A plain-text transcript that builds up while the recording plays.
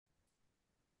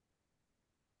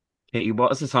Katie,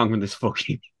 what is the song from this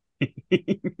fucking?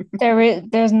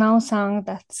 There's no song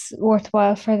that's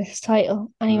worthwhile for this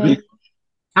title. Anyway,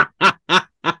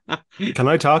 Can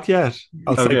I talk yet?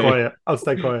 I'll stay Okay. quiet. I'll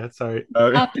stay quiet. Sorry.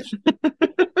 Uh, uh,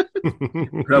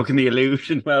 Broken the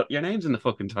illusion. Well, your name's in the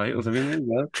fucking titles. I mean, there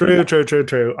you True, true, true,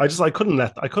 true. I couldn't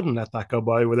let that go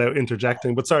by without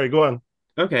interjecting. But sorry, go on.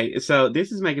 go. Okay, so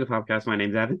this is making a podcast. My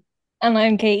name's Evan. and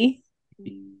I'm Katie.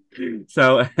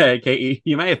 So, Katie,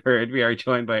 you may have heard we are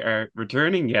joined by our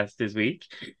returning guest this week.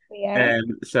 We are.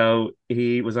 So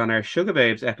he was on our Sugar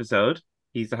Babes episode.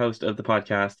 He's the host of the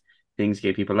podcast Things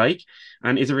Gay People Like,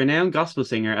 and is a renowned gospel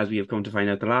singer, as we have come to find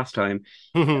out the last time.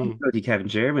 Bloody Kevin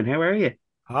Sherwin, how are you?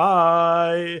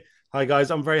 Hi. Hi guys.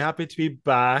 I'm very happy to be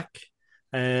back.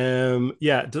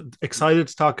 Yeah, excited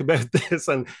to talk about this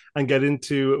and get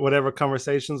into whatever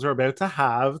conversations we're about to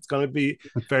have. It's going to be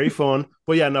very fun.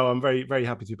 But yeah, no, I'm very, very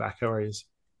happy to be back. How are you?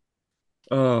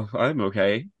 Oh, I'm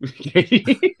okay.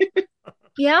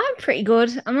 Yeah, I'm pretty good.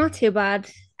 I'm not too bad.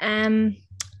 Um,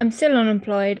 I'm still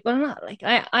unemployed. Well, not like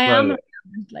I am Well,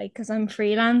 like because I'm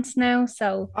freelance now,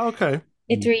 so Okay.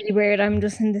 it's really weird. I'm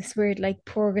just in this weird like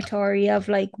purgatory of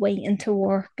like waiting to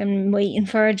work and waiting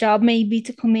for a job maybe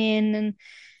to come in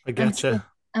I and get you. stuff.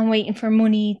 And waiting for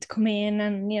money to come in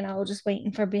and just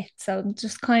waiting for bits. So I'm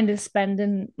just kind of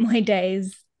spending my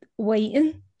days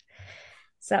waiting.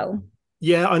 So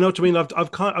Yeah, I know what you mean.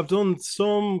 I've done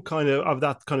some kind of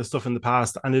that kind of stuff in the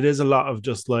past, and it is a lot of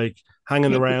just like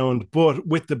hanging around, but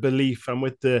with the belief and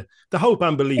with the hope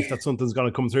and belief that something's going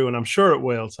to come through, and I'm sure it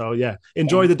will. So yeah,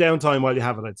 enjoy yeah, the downtime while you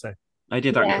have it. I'd say. I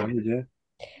did that in yeah. college, yeah.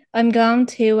 I'm going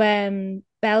to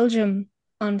Belgium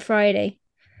on Friday.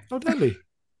 Oh, deadly.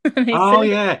 And I Oh still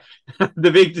yeah, the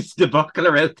big debacle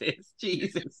around this.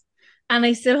 Jesus. and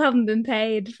I still haven't been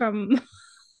paid from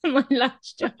my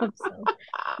last job. So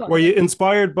Were whatever. you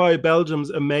inspired by Belgium's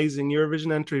amazing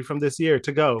Eurovision entry from this year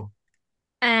to go?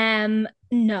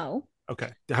 No. Okay,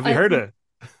 have you I heard it?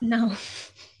 no.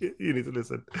 You need to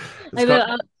listen. It's I will.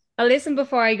 got I'll listen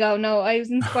before I go. No, I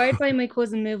was inspired by my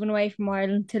cousin moving away from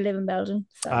Ireland to live in Belgium.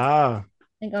 So ah,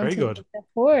 I'm going very to good, visit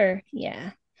her.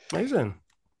 Yeah. amazing.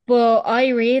 But I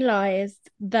realized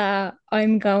that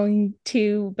I'm going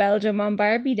to Belgium on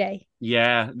Barbie Day.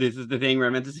 Yeah, this is the thing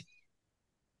we're meant to see.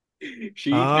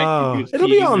 She texted me Ah, was it'll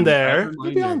be team on and bad there.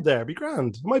 It'll be on reminder. there. Be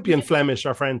grand. It might be in Flemish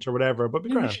or French or whatever, but be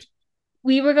Yeah, grand.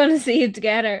 we We were going to see it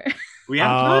together. we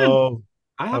have a plan. Oh,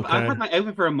 I've had okay. my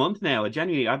outfit for a month now.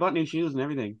 Genuinely, I bought new shoes and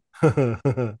everything.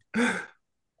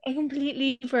 I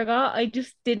completely forgot. I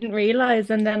just didn't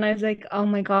realize. And then I was like, oh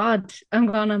my God, I'm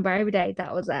going on Barbie Day.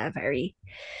 That was a very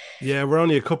Yeah, we're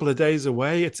only a couple of days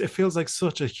away. It feels like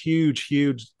such a huge,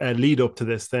 huge lead up to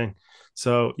this thing.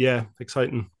 So yeah,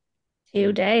 exciting.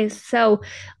 2 days. So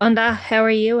on that, how are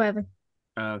you, Evan?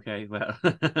 Okay, well,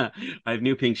 I have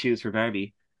new pink shoes for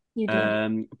Barbie. You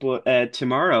do. But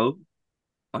tomorrow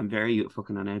I'm very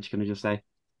fucking on edge. Can I just say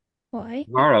Why?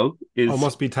 tomorrow Oh, is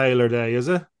must be Taylor Day, is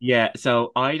it? yeah.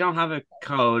 So I don't have a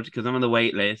code because I'm on the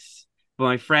wait list, but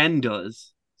my friend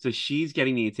does. So she's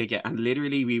getting me a ticket, and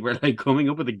literally we were like coming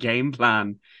up with a game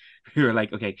plan. We were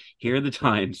like, okay, here are the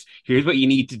times. Here's what you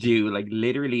need to do. Like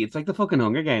literally, it's like the fucking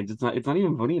Hunger Games. It's not. It's not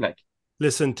even funny. Like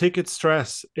Listen, ticket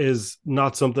stress is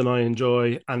not something I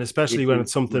enjoy, and especially it when is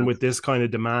it's something not. with this kind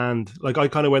of demand. Like I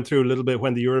kind of went through a little bit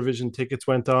when the Eurovision tickets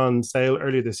went on sale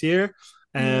earlier this year.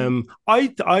 Yeah.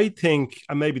 I think,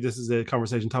 and maybe this is a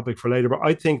conversation topic for later, but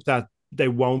I think that they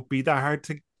won't be that hard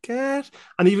to get.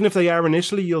 And even if they are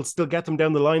initially, you'll still get them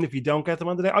down the line if you don't get them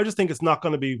on the day. I just think it's not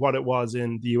going to be what it was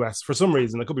in the US for some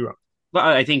reason. I could be wrong. But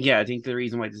I think yeah, I think the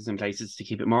reason why this is in place is to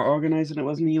keep it more organized than it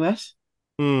was in the US.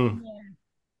 Hmm. Yeah.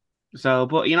 So,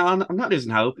 but I'm not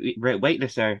losing hope.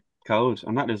 Waitlists are cold.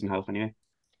 I'm not losing hope anyway.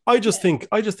 I just think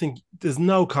there's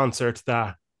no concert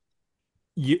that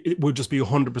it would just be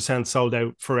 100% sold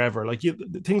out forever. Like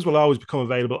things will always become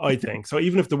available, I think. So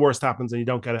even if the worst happens and you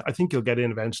don't get it, I think you'll get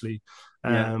in eventually.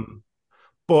 Yeah,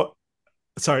 But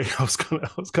sorry, I was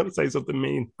gonna say something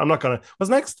mean. I'm not gonna. What's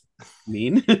next?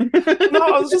 mean. No,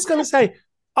 I was just gonna say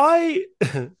I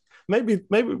maybe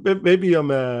I'm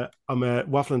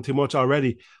waffling too much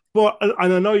already. But and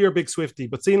I know you're a big Swifty,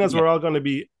 but seeing as Yeah. we're all going to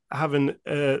be having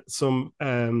some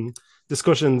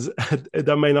discussions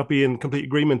that may not be in complete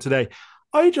agreement today,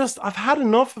 I've had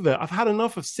enough of it. I've had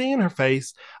enough of seeing her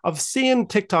face, of seeing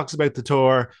TikToks about the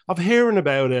tour, of hearing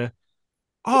about it.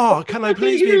 Oh, can I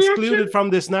please be Your reaction. excluded from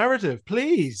this narrative,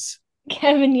 please?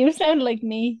 Kevin, you sound like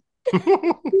me.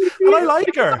 And I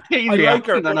like her. His I like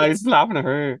her, reaction, but and I was laughing at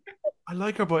her. I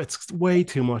like her, but it's way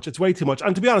too much. It's way too much.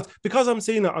 And to be honest, because I'm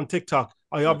seeing it on TikTok,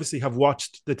 I obviously have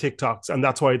watched the TikToks, and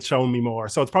that's why it's showing me more.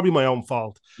 So it's probably my own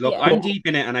fault. Look, Yeah. I'm But deep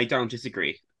in it, and I don't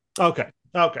disagree. Okay.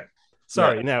 Okay. Yeah.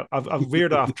 Sorry. Now I've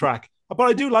veered off track, but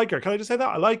I do like her. Can I just say that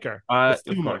I like her? It's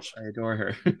Of too course, much. I adore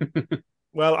her.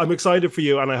 Well, I'm excited for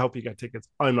you, and I hope you get tickets.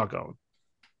 I'm not going.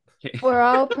 We're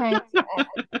all praying.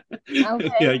 Yeah,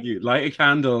 Okay. you light a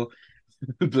candle,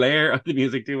 blare the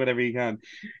music, do whatever you can.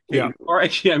 Okay, Yeah. before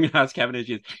actually, I'm gonna ask Kevin if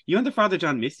you went to Father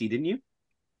John Misty, didn't you?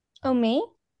 Oh, me?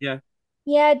 Yeah.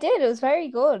 Yeah, I did. It was very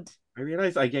good. I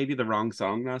realized I gave you the wrong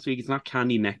song last week. It's not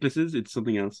Candy Necklaces, it's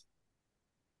something else.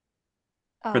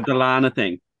 For Oh, the Lana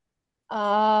thing.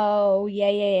 oh, yeah,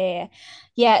 yeah, yeah, yeah.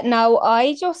 Yeah, no,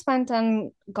 I just went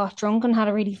and got drunk and had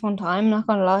a really fun time, not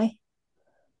gonna lie.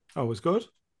 Oh, it was good.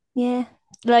 Yeah.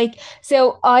 Like,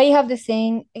 so I have this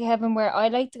thing, Kevin, where I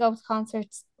like to go to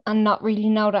concerts and not really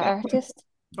know the artist.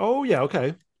 Oh, yeah.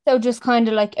 Okay. So just kind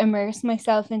of like immerse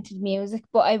myself into the music.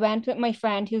 But I went with my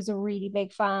friend who's a really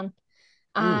big fan,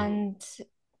 Mm. and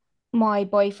my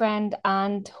boyfriend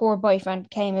and her boyfriend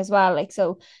came as well. Like,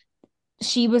 so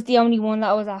she was the only one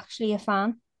that was actually a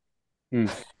fan. Hmm.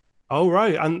 Oh,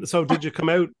 right. And so, did you come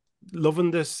out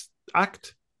loving this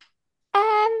act?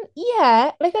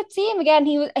 Yeah, like I'd see him again.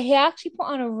 He actually put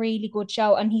on a really good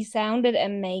show and he sounded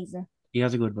amazing. He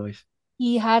has a good voice.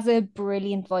 He has a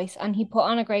brilliant voice and he put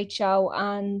on a great show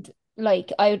and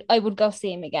like I would go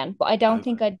see him again, but I don't I've,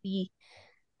 think I'd be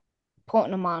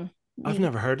putting him on. I've Really.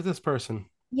 never heard of this person.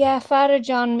 Yeah, Father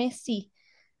John Misty.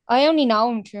 I only know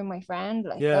him through my friend.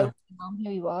 Like I Yeah. wouldn't know who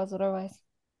he was otherwise.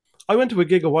 I went to a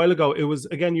gig a while ago. It was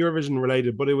again Eurovision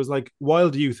related, but it was like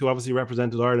Wild Youth, who obviously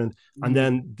represented Ireland, and Mm.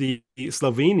 then the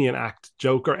Slovenian act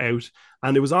Joker out,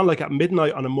 and it was on like at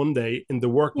midnight on a Monday in the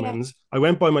Yeah. Workman's. I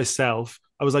went by myself.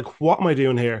 I was like, "What am I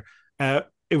doing here?"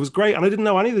 It was great, and I didn't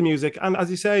know any of the music. And as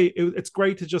you say, it's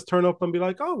great to just turn up and be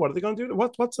like, "Oh, what are they going to do?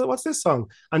 What's this song?"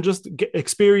 And just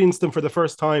experience them for the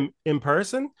first time in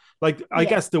person. Like I Yeah.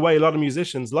 guess the way a lot of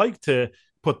musicians like to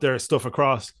put their stuff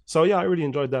across. So yeah, I really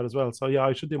enjoyed that as well. So yeah,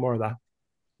 I should do more of that.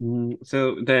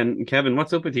 So then, Kevin,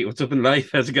 what's up with you? What's up in life?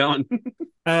 How's it going?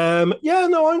 Yeah,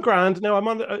 no, I'm grand. Now I'm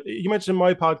on. You mentioned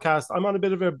my podcast. I'm on a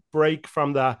bit of a break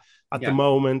from that at the Yeah.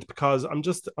 moment because I'm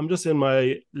just in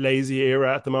my lazy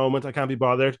era at the moment. I can't be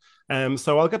bothered.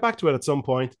 So I'll get back to it at some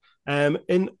point. And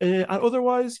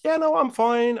otherwise, yeah, no, I'm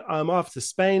fine. I'm off to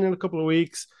Spain in a couple of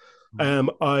weeks.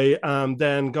 I am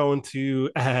then going to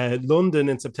London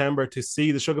in September to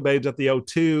see the Sugar Babes at the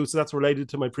O2. So that's related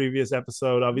to my previous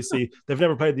episode. Obviously, they've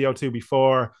never played the O2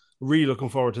 before. Really looking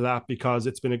forward to that because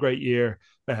it's been a great year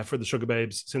for the Sugar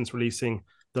Babes since releasing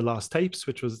the Lost Tapes,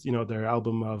 which was their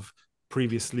album of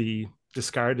previously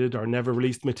discarded or never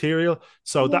released material.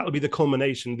 So Yeah. that'll be the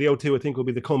culmination. The O2, I think, will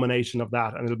be the culmination of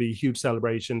that, and it'll be a huge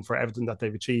celebration for everything that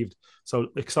they've achieved. So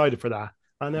excited for that.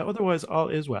 And otherwise, all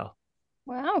is well.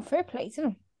 Wow, fair play to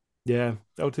them. Yeah,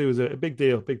 O2 is a big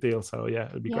deal, big deal. So yeah,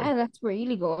 it'll be great. Yeah, that's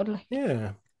really good. Like,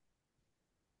 Yeah,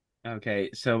 Okay,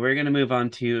 so we're gonna move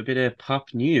on to a bit of pop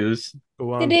news. go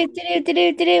do on. do do do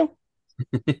do do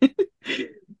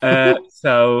do.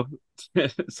 So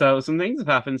so some things have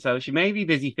happened. So she may be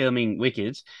busy filming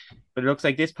Wicked, but it looks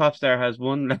like this pop star has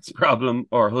one less problem,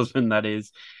 or husband that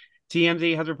is.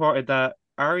 TMZ has reported that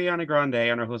Ariana Grande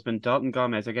and her husband Dalton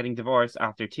Gomez are getting divorced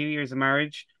after 2 years of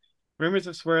marriage. Rumors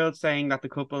have swirled saying that the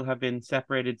couple have been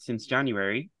separated since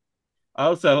January.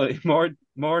 Also,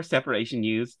 more separation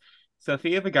news.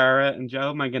 Sofia Vergara and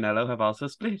Joe Manganiello have also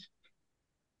split.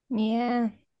 Yeah.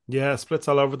 Yeah, splits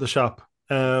all over the shop.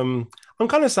 I'm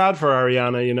kind of sad for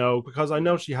Ariana, because I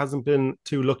know she hasn't been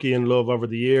too lucky in love over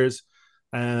the years.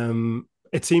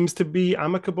 It seems to be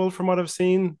amicable from what I've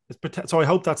seen. So I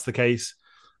hope that's the case.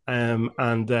 And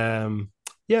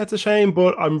yeah, it's a shame,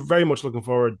 but I'm very much looking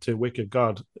forward to Wicked.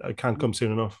 God, I can't come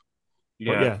soon enough. But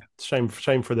Yeah. yeah,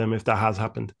 shame for them if that has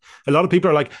happened. A lot of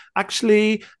people are like,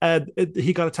 actually,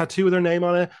 he got a tattoo with her name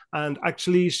on it, and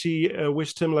actually, she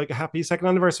wished him like a happy second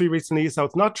anniversary recently. So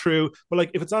it's not true, but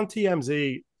like if it's on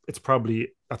TMZ, that's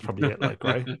probably it. Like,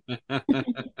 right?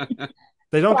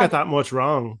 They don't get Well, that much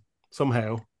wrong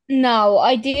somehow. no,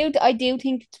 I do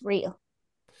think it's real.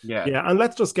 Yeah. Yeah, and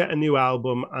let's just get a new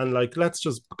album and like let's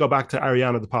just go back to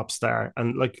Ariana the pop star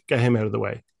and like get him out of the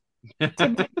way.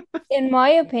 In my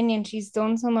opinion, she's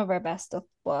done some of her best stuff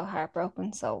while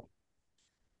heartbroken. So,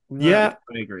 Well, Yeah,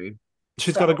 I agree.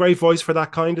 she's got a so great voice for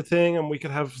that kind of thing, and we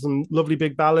could have some lovely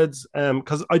big ballads.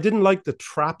 Because I didn't like the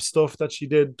trap stuff that she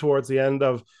did towards the end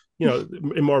of,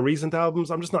 in more recent albums.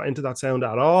 I'm just not into that sound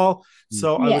at all. Mm.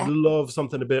 So I would yeah, love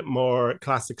something a bit more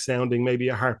classic sounding. Maybe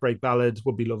a heartbreak ballad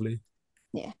would be lovely.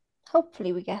 yeah.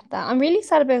 Hopefully we get that. I'm really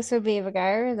sad about Sofia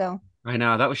Vergara though. I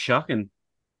know that was shocking.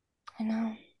 I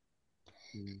know.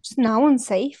 Mm. Just no one's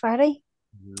safe, are they?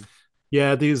 Mhm.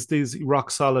 Yeah, these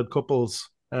rock solid couples.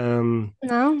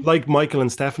 No. Like Michael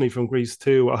and Stephanie from Greece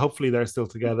too. Hopefully they're still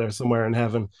together somewhere in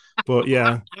heaven. But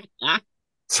yeah,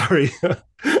 sorry,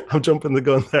 I'm jumping the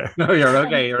gun there. No, you're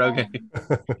okay. You're okay.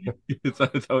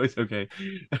 It's always okay.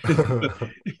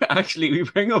 Actually, we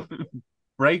bring up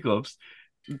breakups.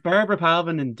 Barbara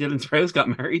Palvin and Dylan Sprouse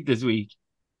got married this week.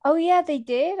 Oh yeah, they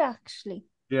did actually.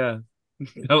 Yeah.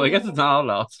 No, I guess it's not all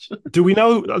lost. Do we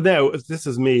know now? This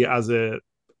is me as an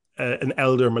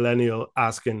elder millennial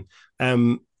asking.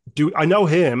 Do I know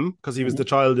him because he was the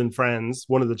child in Friends,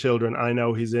 one of the children? I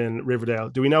know he's in Riverdale.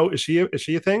 Do we know? Is she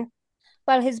a thing?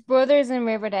 Well, his brother's in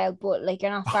Riverdale, but like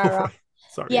you're not Oh, far off. right.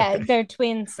 Sorry. Yeah, Okay. they're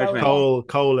twins, They're so twins. yeah.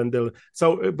 Cole, and Dylan.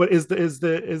 So, but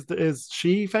is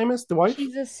she famous? The wife?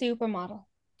 She's a supermodel.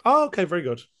 Oh, okay, very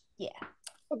good. Yeah.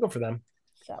 Well, good for them.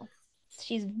 So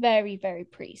she's very, very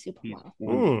pretty She's supermodel.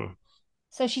 wonderful.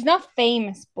 So she's not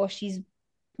famous, but she's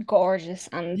gorgeous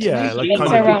and Yeah, like makes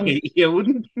kind her of. own. You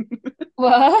wouldn't.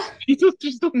 What?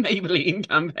 She's done Maybelline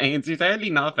campaigns. She's hardly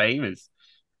not famous.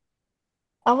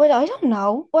 Oh, well, I don't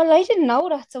know. Well, I didn't know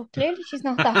that, so clearly she's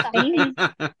not that famous.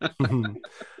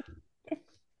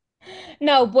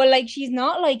 No, but like she's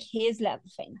not like his level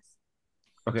famous.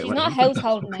 Okay, She's well, not he's not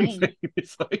household fucking name.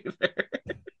 famous either.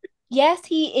 Yes,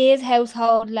 he is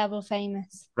household level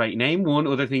famous. Right, name one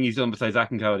other thing he's done besides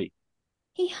Zack and Cody.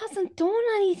 He hasn't done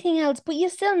anything else, but you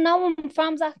still know him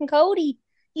from Zack and Cody.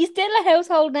 He's still a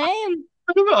household name.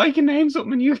 I don't know. I can name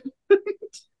something and you.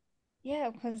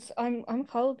 Yeah, because I'm a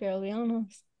cold girl, to be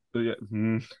honest. Yeah.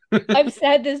 I've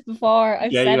said this before.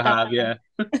 I've Yeah, said you that. have.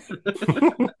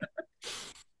 Yeah.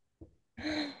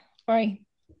 Right.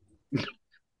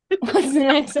 What's the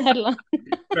next headline?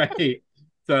 Right.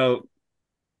 So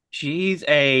she's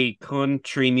a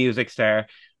country music star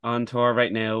on tour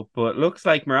right now, but looks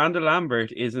like Miranda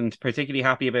Lambert isn't particularly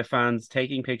happy about fans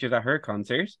taking pictures at her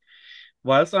concert.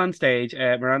 Whilst on stage,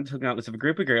 Miranda took notice of a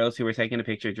group of girls who were taking a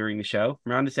picture during the show.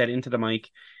 Miranda said into the mic,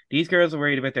 "These girls are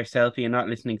worried about their selfie and not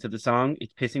listening to the song.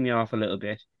 It's pissing me off a little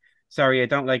bit. Sorry, I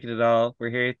don't like it at all. We're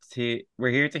here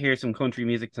to hear some country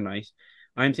music tonight.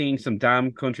 I'm singing some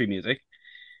damn country music."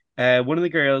 One of the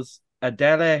girls,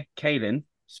 Adela Kalin,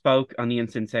 spoke on the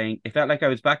incident saying, "It felt like I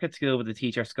was back at school with the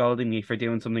teacher scolding me for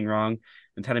doing something wrong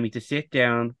and telling me to sit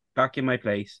down back in my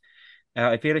place.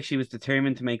 I feel like she was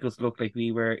determined to make us look like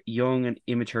we were young and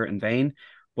immature and vain,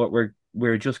 but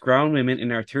we're just grown women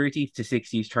in our 30s to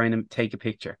 60s trying to take a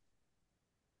picture."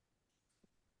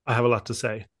 I have a lot to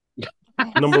say.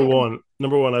 Number one,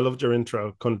 I loved your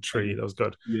intro, country. That was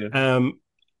good. Yeah.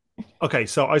 Okay,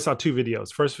 so I saw two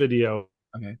videos. First video,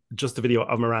 Okay. just the video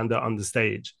of Miranda on the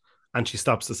stage, and she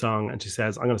stops the song and she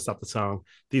says, "I'm going to stop the song.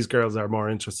 These girls are more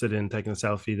interested in taking a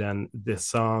selfie than this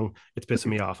song. It's pissing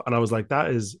me off." And I was like,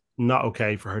 that is not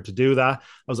okay for her to do that.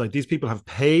 I was like, these people have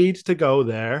paid to go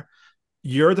there.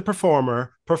 You're the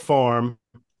performer, perform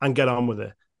and get on with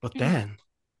it. But then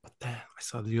I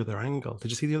saw the other angle.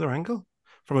 Did you see the other angle?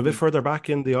 From a bit further back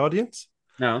in the audience?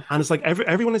 No. And it's like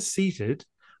everyone is seated,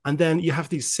 and then you have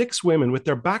these six women with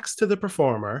their backs to the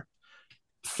performer,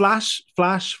 flash,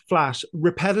 flash, flash,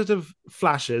 repetitive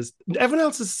flashes. Everyone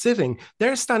else is sitting.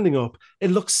 They're standing up.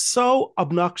 It looks so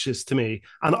obnoxious to me.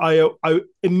 And I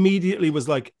immediately was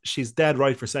like, she's dead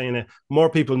right for saying it. More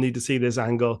people need to see this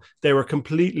angle. They were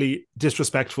completely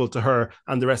disrespectful to her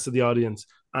and the rest of the audience.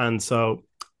 And so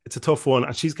it's a tough one.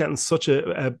 And she's getting such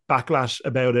a backlash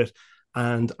about it.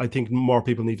 And I think more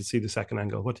people need to see the second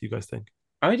angle. What do you guys think?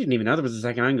 I didn't even know there was a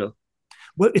second angle.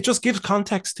 Well, it just gives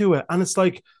context to it. And it's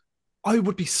like, I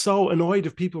would be so annoyed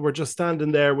if people were just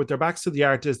standing there with their backs to the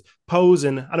artist,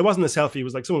 posing. And it wasn't a selfie. It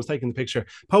was like someone was taking the picture,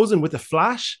 posing with a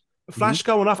flash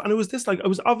going off. And it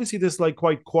was obviously this like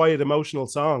quite quiet, emotional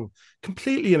song,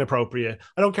 completely inappropriate.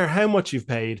 I don't care how much you've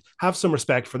paid. Have some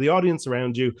respect for the audience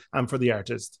around you and for the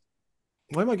artist.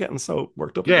 Why am I getting so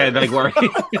worked up? Yeah, like worry.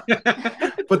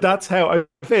 But that's how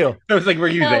I feel. I was like, were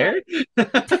you there?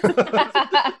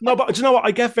 No, but do you know what?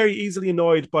 I get very easily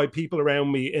annoyed by people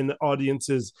around me in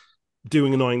audiences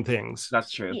doing annoying things. That's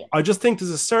true. Yeah. I just think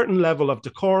there's a certain level of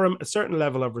decorum, a certain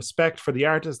level of respect for the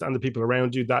artist and the people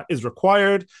around you that is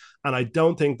required. And I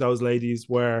don't think those ladies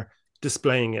were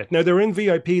displaying it. Now, they're in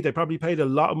VIP. They probably paid a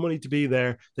lot of money to be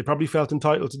there. They probably felt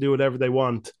entitled to do whatever they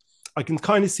want. I can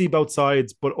kind of see both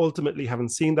sides, but ultimately, having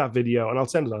seen that video, and I'll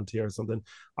send it on to you or something,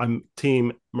 I'm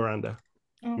team Miranda.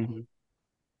 Mm-hmm.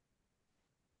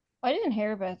 I didn't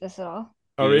hear about this at all.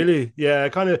 Oh, really? Yeah,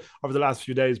 kind of over the last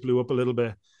few days blew up a little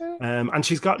bit. And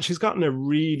she's gotten a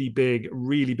really big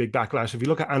backlash. If you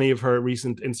look at any of her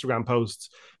recent Instagram posts,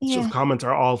 just comments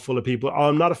are all full of people. "Oh,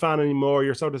 I'm not a fan anymore.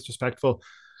 You're so disrespectful."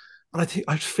 And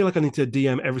I just feel like I need to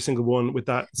DM every single one with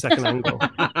that second angle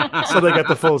so they get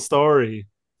the full story,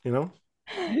 you know?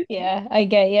 Yeah, I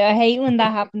get you. I hate when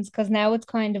that happens because now it's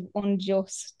kind of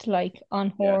unjust, like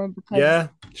on Yeah. horror, because Yeah,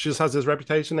 she just has this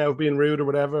reputation now of being rude or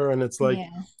whatever, and it's like yeah,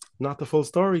 not the full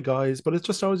story, guys. But it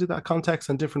just shows you that context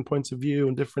and different points of view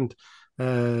and different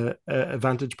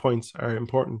vantage points are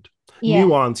important. yeah.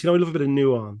 Nuance, we love a bit of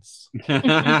nuance.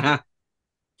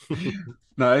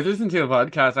 No, I listened to a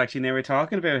podcast actually, and they were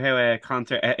talking about how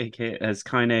concert etiquette has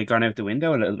kind of gone out the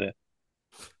window a little bit.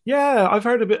 Yeah, I've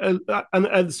heard a bit,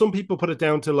 and some people put it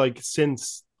down to like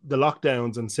since the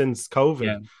lockdowns and since COVID,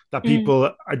 Yeah. that Mm,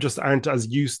 people are just aren't as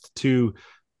used to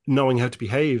knowing how to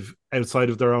behave outside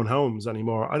of their own homes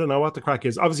anymore. I don't know what the crack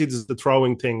is. Obviously, there's the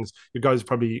throwing things. You guys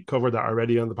probably covered that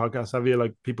already on the podcast, have you?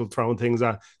 Like people throwing things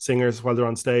at singers while they're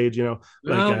on stage. Like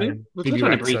Well, we'll touch BB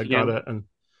on it Rex briefly got now. it, and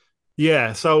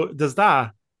yeah. So there's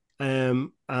that,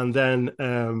 and then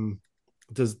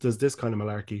there's this kind of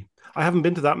malarkey. I haven't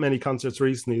been to that many concerts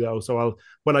recently though, so I'll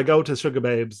when I go to Sugar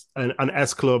Babes and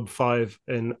S Club 5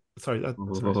 in sorry,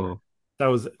 Oh. that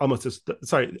was almost just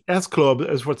sorry. S Club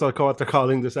is what they're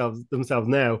calling themselves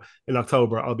now in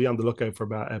October. I'll be on the lookout for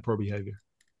poor behavior.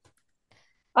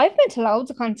 I've been to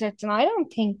loads of concerts and I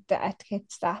don't think the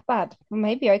etiquette's that bad.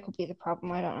 Maybe I could be the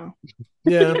problem. I don't know.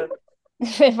 Yeah,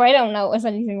 If I don't notice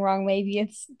anything wrong, maybe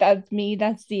that's me,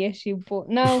 that's the issue. But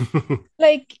no,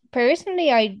 like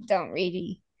personally, I don't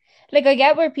really like. I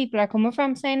get where people are coming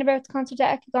from saying about the concert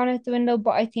etiquette gone out the window,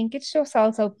 but I think it's just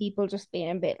also people just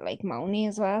being a bit like moany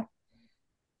as well.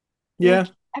 Like yeah,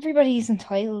 everybody's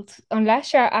entitled,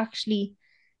 unless you're actually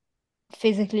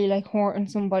physically like hurting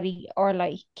somebody or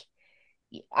like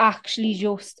actually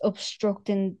just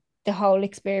obstructing the whole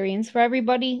experience for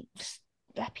everybody. Just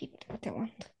let people do what they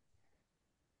want.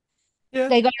 yeah.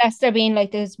 Like unless they're being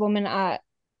like this woman at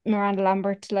Miranda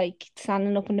Lambert, like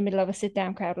standing up in the middle of a sit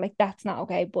down crowd, like that's not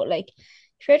okay. But like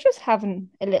if you're just having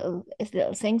a little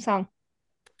sing song,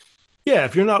 Yeah,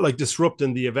 if you're not like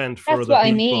disrupting the event for that's other what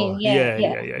I mean. people, Yeah, yeah,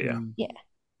 yeah, yeah, yeah, yeah. Mm. yeah.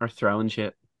 Or throwing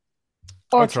shit.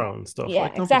 Or Or throwing stuff. yeah,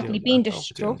 Like, don't be exactly. doing Being that. Don't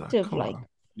be doing that. destructive, Come like on.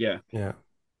 Yeah. Yeah.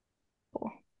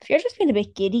 if you're just being a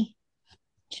bit giddy,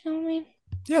 do you know what I mean?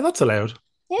 Yeah, that's allowed.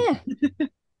 Yeah.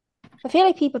 I feel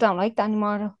like people don't like that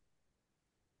anymore though.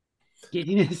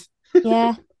 Giddiness.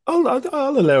 Yeah. I'll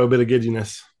allow a bit of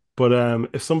giddiness, but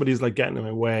if somebody's like getting in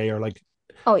my way or like,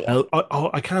 Oh yeah.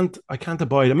 I can't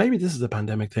abide. And maybe this is a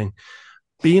pandemic thing.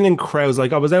 Being in crowds,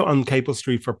 like I was out on Capel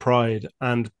Street for Pride,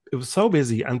 and it was so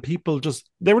busy, and people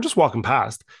they were just walking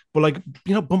past, but like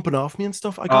bumping off me and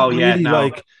stuff. I Oh got yeah, really no.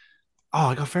 like, oh,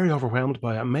 I got very overwhelmed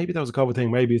by it. And maybe that was a COVID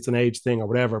thing, maybe it's an age thing or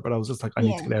whatever. But I was just like, I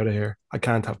need to Yeah. get out of here. I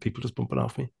can't have people just bumping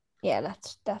off me. Yeah,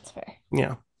 that's fair.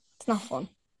 Yeah. It's not fun.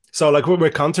 So like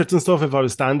with concerts and stuff, if I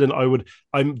was standing,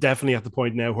 I'm definitely at the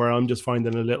point now where I'm just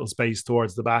finding a little space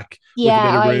towards the back with a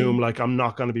Yeah, bit of room. I Like I'm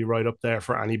not going to be right up there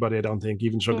for anybody. I don't think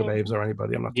even Sugar Babes mm, or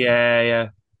anybody. I'm not doing Yeah, yeah.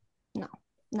 no,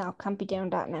 no, can't be doing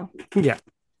that now. that. Yeah,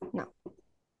 No,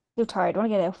 too tired. Want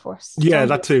to get out first. yeah, Don't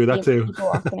that be too, that seeing too. people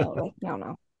walking out like no,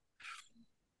 no.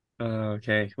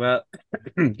 Okay. Well,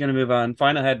 gonna move on.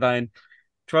 Final headline.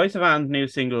 Troye Sivan's new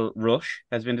single "Rush"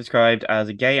 has been described as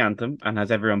a gay anthem and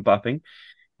has everyone bopping.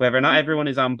 However, not everyone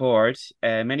is on board.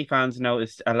 Many fans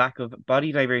noticed a lack of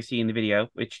body diversity in the video,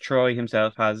 which Troy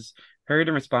himself has heard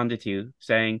and responded to,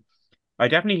 saying, I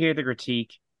definitely hear the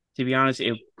critique. To be honest,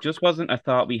 it just wasn't a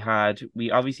thought we had.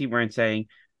 We obviously weren't saying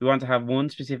we want to have one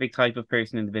specific type of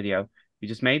person in the video. We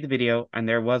just made the video, and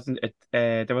there wasn't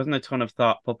a ton of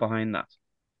thought put behind that.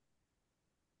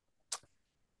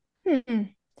 Hmm.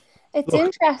 It's Look,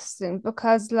 interesting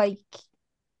because like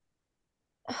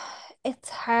it's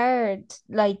hard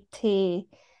like to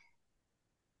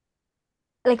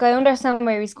like I understand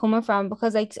where he's coming from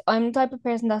because like I'm the type of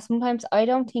person that sometimes I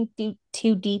don't think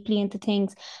too deeply into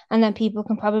things and then people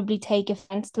can probably take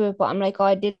offense to it, but I'm like, oh,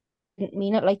 I didn't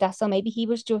mean it like that. So maybe he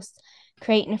was just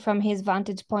creating it from his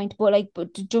vantage point,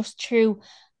 but just through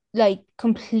like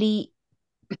complete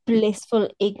blissful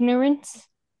ignorance,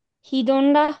 he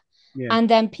done that. Yeah. And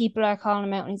then people are calling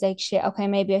him out and he's like, shit, okay,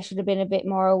 maybe I should have been a bit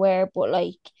more aware, but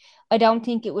like I don't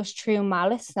think it was true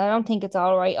malice. I don't think it's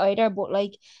all right either, but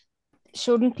like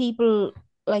shouldn't people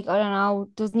like I don't know,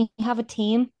 doesn't he have a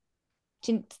team?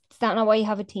 Is that not why you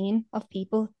have a team of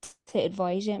people to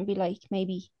advise you and be like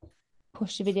maybe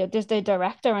push the video? There's the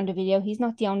director on the video. He's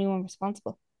not the only one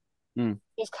responsible. Mm.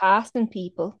 He's casting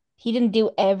people. He didn't do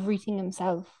everything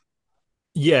himself.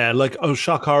 yeah, like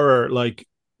shock horror, like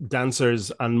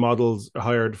dancers and models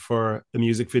hired for a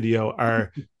music video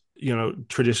are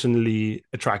traditionally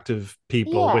attractive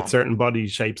people with Yeah. certain body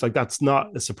shapes. Like that's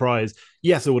not a surprise.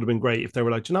 Yes, it would have been great if they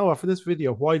were like, you know what, for this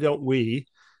video, why don't we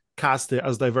cast it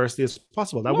as diversely as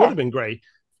possible? That would Yeah. have been great.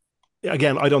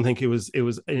 again, I don't think it was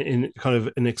in kind of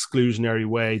an exclusionary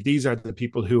way. These are the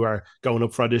people who are going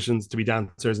up for auditions to be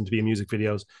dancers and to be in music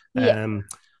videos. Yeah.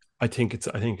 I think it's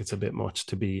a bit much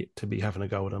to be having a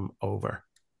go at them over.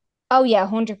 Oh yeah,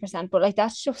 100%. But like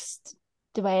that's just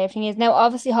the way everything is. Now,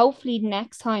 obviously, hopefully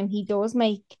next time he does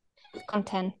make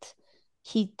content,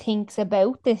 he thinks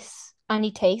about this and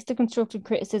he takes the constructive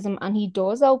criticism and he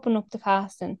does open up the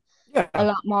casting a Yeah.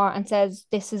 lot more and says,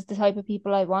 this is the type of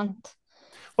people I want.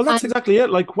 Well, that's And exactly it.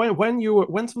 Like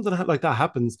when something like that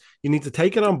happens, you need to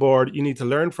take it on board. You need to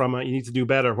learn from it. You need to do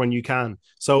better when you can.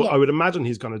 So yeah, I would imagine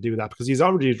he's going to do that because he's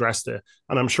already addressed it,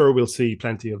 and I'm sure we'll see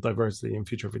plenty of diversity in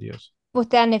future videos. but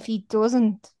then if he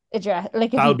doesn't address,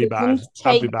 like if That'll he be bad. doesn't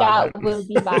That'll be take bad. that, Yeah, will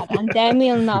be bad. And then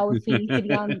we'll know if he needs to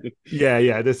be on.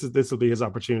 yeah. This will be his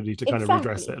opportunity to kind of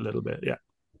redress it Exactly. a little bit. Yeah.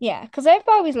 Yeah, because I've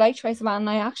always liked Trace Sivan, and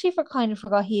I actually kind of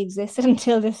forgot he existed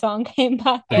until this song came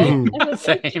back out. I was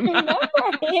like, do Same. you remember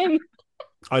him?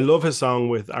 I love his song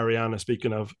with Ariana.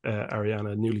 Speaking of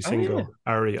Ariana, newly Oh yeah. single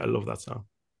Ari, I love that song.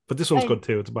 But this one's I good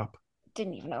too. It's a bop.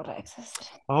 didn't even know that existed.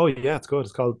 Oh yeah, it's good.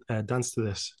 It's called "Dance to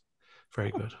This."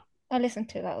 Very good. I'll listen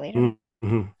to that later.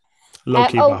 Mm-hmm. Low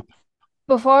key Oh, bop.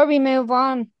 before we move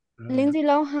on, Oh, yeah. Lindsay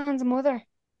Lohan's mother.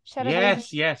 Shout out, baby.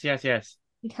 Yes, yes, yes, yes.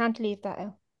 We can't leave that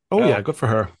out. Oh Oh, yeah, good for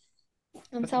her.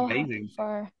 I'm that's so happy amazing. for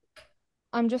her.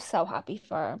 I'm just so happy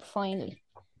for her, finally.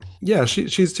 Yeah, she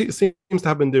seems to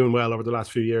have been doing well over the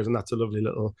last few years, and that's a lovely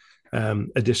little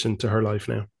addition to her life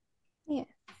now. Yeah.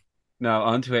 No,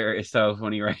 on Twitter it's so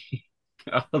funny, right?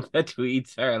 All the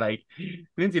tweets are like,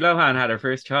 Lindsay Lohan had her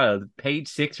first child, page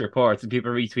six reports, and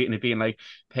people are retweeting it being like,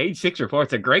 page six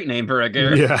reports, a great name for a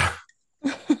girl. Yeah.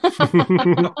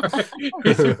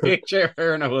 Here's a picture of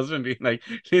her and her husband being like,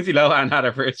 Lindsay Lohan had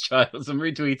her first child. Some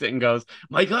retweets it and goes,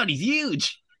 my God, he's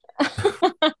huge.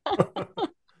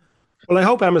 Well, I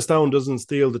hope Emma Stone doesn't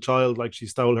steal the child like she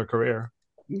stole her career.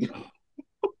 Look,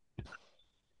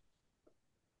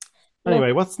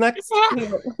 Anyway, what's next?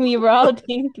 we were all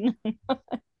thinking.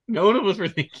 None of us were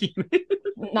thinking.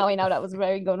 No, I know that was a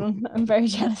very good one. I'm very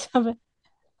jealous of it.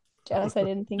 Jealous I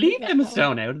didn't think of Leave that. Emma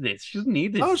Stone out of this. She doesn't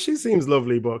need Oh, this. she seems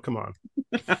lovely, but come on.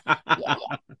 Yeah,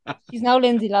 she's no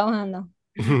Lindsay Lohan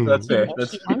though. That's The fair. No,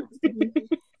 That's she wants to be.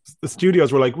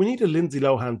 studios were like, we need a Lindsay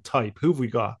Lohan type. Who have we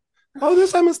got? Oh,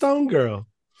 this Emma Stone girl.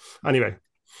 Anyway,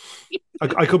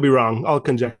 I could be wrong. All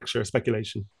conjecture,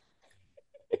 speculation.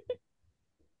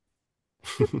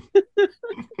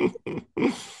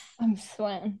 I'm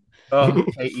sweating. Oh,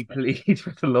 Katie, please,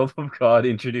 for the love of God,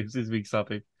 introduce this week's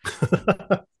topic.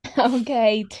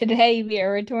 Okay, today we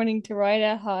are returning to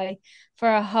Rydell High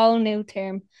for a whole new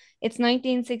term. It's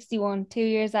 1961, 2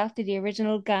 years after the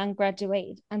original gang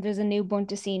graduated, and there's a new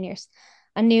bunch of seniors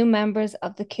and new members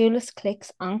of the coolest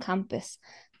cliques on campus.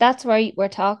 That's right, we're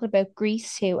talking about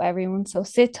Grease too, everyone. So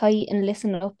sit tight and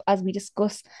listen up as we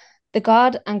discuss the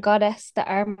god and goddess that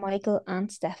are Michael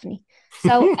and Stephanie.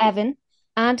 So, Evan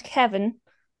and Kevin,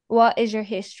 what is your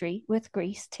history with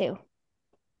Grease too?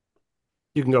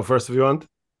 You can go first if you want.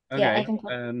 Yeah, Okay.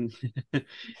 Evan.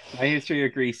 My history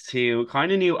of Greece too.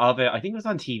 Kind of knew of it. I think it was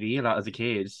on TV a lot as a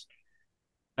kid.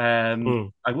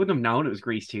 Mm. I wouldn't have known it was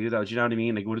Grease too, though. Do you know what I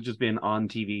mean? Like, it would have just been on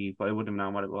TV, but I wouldn't have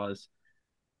known what it was.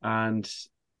 And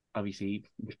obviously,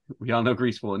 we all know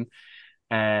Grease one.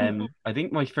 I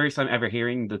think my first time ever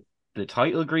hearing the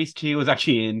title Grease 2 was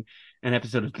actually in an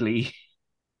episode of Glee.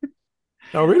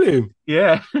 Oh, really?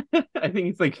 Yeah. I think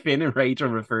it's like Finn and Rachel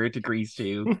referred to Grease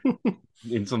 2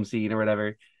 in some scene or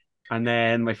whatever. And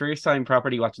then my first time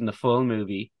properly watching the full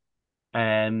movie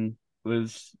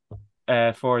was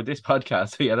for this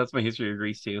podcast. So yeah, that's my history of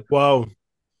Grease 2. Wow.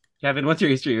 Kevin, what's your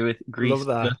history with Grease? Love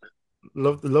that.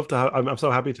 Love to have. I'm so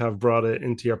happy to have brought it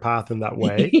into your path in that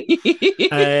way.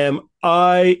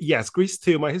 Grease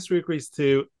 2. My history of Grease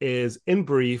 2 is, in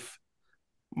brief,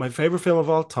 my favorite film of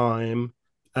all time.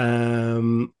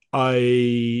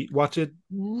 I watch it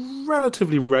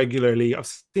relatively regularly. I've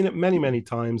seen it many, many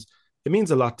times. It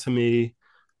means a lot to me.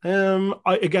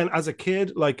 Again, as a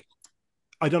kid, like,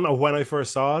 I don't know when I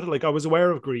first saw it. Like, I was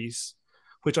aware of Grease,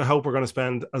 which I hope we're going to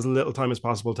spend as little time as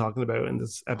possible talking about in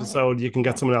this episode. You can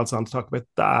get someone else on to talk about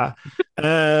that.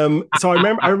 So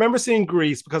I remember seeing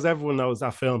Grease because everyone knows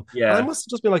that film. And I Yeah. must have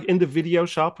just been like in the video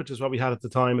shop, which is what we had at the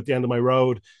time at the end of my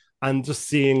road, and just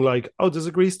seeing like, oh, there's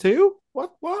a Grease too?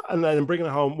 What? And then bringing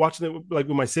it home, watching it like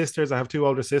with my sisters. I have two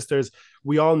older sisters.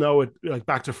 We all know it like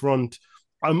back to front.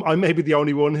 I'm maybe the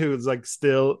only one who's like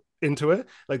still into it.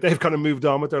 Like, they've kind of moved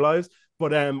on with their lives.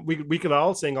 But we could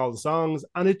all sing all the songs,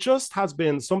 and it just has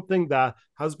been something that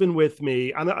has been with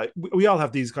me. And we all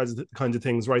have these kinds of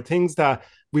things, right? Things that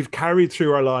we've carried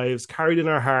through our lives, carried in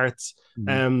our hearts.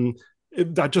 Mhm.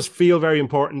 that just feel very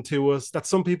important to us, that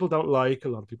some people don't like, a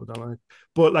lot of people don't like,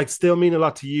 but like still mean a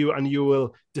lot to you, and you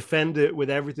will defend it with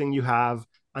everything you have.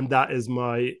 And that is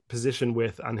my position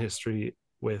with and history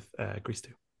with Grease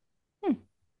 2. Hmm.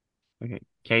 Okay.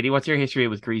 Katie, what's your history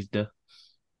with Grease 2?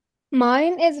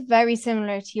 Mine is very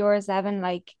similar to yours, Evan,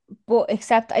 like, but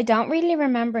except I don't really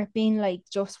remember it being like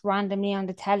just randomly on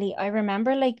the telly. I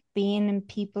remember like being in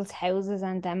people's houses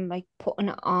and them like putting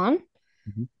it on.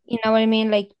 Mhm. You know what I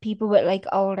mean? Like people with like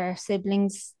older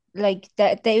siblings, like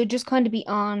that they would just kind of be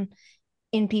on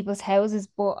in people's houses,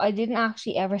 but I didn't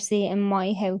actually ever see it in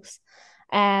my house.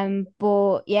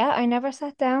 But yeah, I never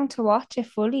sat down to watch it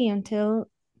fully until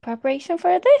preparation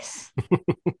for this.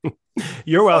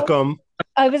 You're So welcome.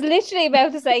 I was literally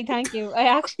about to say thank you.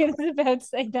 I actually was about to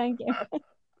say thank you.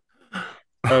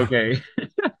 Okay.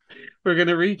 We're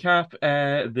gonna recap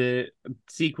the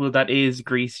sequel that is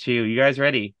Grease 2. You guys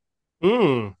ready?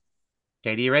 Mm,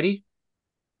 Katie, you ready?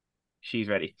 She's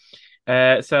ready.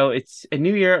 So it's a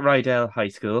new year at Rydell High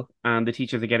School, and the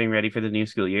teachers are getting ready for the new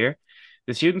school year.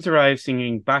 The students arrive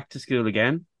singing Back to School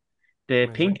Again. The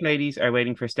amazing. pink ladies are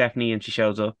waiting for Stephanie, and she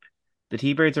shows up. The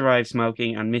T-Birds arrive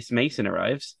smoking, and Miss Mason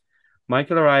arrives.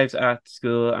 Michael arrives at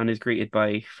school and is greeted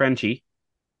by Frenchie.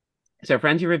 So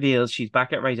Frenchie reveals she's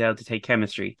back at Rydell to take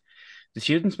chemistry. The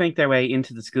students make their way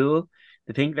into the school.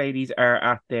 The pink ladies are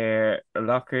at their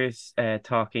lockers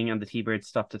talking, and the T-Birds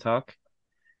stop to talk.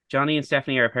 Johnny and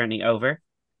Stephanie are apparently over.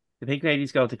 The pink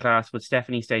ladies go to class, but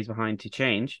Stephanie stays behind to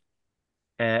change.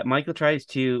 Michael tries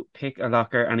to pick a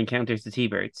locker and encounters the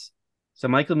T-Birds. So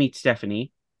Michael meets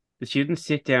Stephanie. The students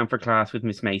sit down for class with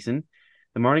Miss Mason.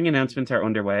 The morning announcements are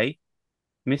underway.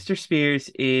 Mr. Spears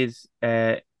is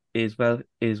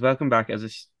welcome back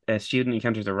as a student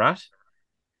encounters a rat.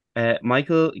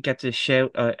 Michael gets a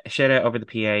shout out over the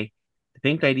PA. The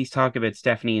pink ladies talk about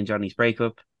Stephanie and Johnny's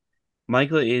breakup.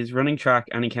 Michael is running track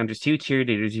and encounters two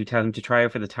cheerleaders who tell him to try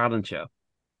out for the talent show.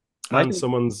 And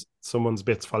Michael, someone's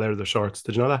bits fall out of their shorts.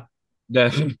 Did you know that?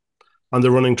 the On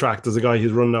the running track, there's a guy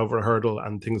who's running over a hurdle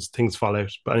and things fall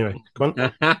out. But anyway, come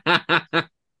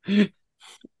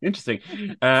interesting.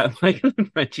 Michael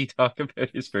and Frenchie talk about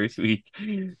his first week.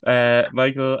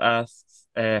 Michael asks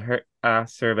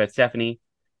her about Stephanie.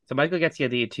 So Michael gets the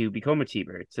idea to become a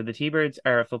T-Bird. So the T-Birds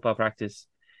are at football practice,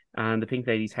 and the pink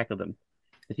ladies heckle them.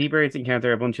 The T-Birds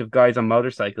encounter a bunch of guys on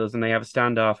motorcycles, and they have a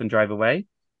standoff and drive away.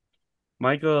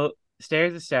 Michael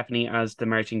stares at Stephanie as the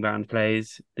marching band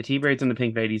plays. The T-Birds and the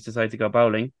pink ladies decide to go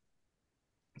bowling.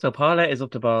 So Paula is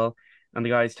up to ball, and the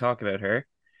guys talk about her.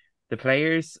 The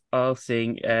players all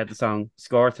sing the song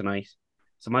Score Tonight.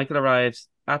 So Michael arrives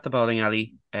at the bowling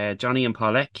alley. Johnny and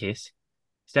Paulette kiss.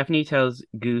 Stephanie tells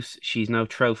Goose she's no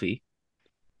trophy.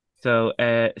 So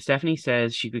Stephanie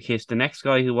says she could kiss the next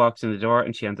guy who walks in the door,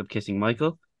 and she ends up kissing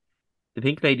Michael. The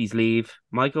pink ladies leave.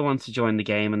 Michael wants to join the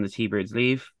game, and the T-Birds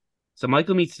leave. So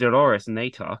Michael meets Dolores, and they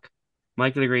talk.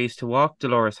 Michael agrees to walk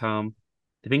Dolores home.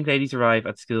 The pink ladies arrive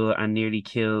at school and nearly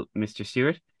kill Mr.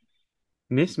 Stewart.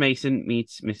 Miss Mason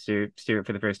meets Mr. Stewart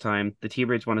for the first time. The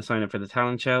T-Birds want to sign up for the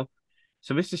talent show.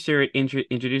 So Mr. Stewart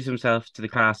introduces himself to the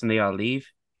class and they all leave.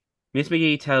 Miss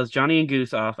McGee tells Johnny and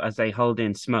Goose off as they hold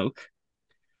in smoke.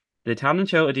 The talent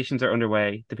show auditions are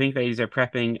underway. The pink ladies are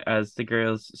prepping as the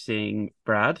girls sing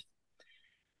Brad.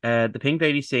 The pink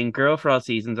ladies sing Girl for All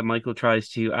Seasons, and Michael tries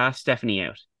to ask Stephanie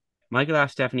out. Michael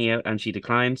asks Stephanie out and she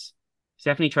declines.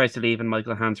 Stephanie tries to leave and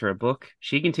Michael hands her a book.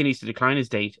 She continues to decline his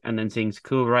date and then sings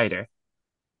Cool Rider.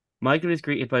 Michael is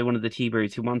greeted by one of the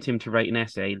T-Birds who wants him to write an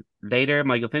essay. Later,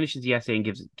 Michael finishes the essay and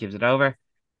gives it over.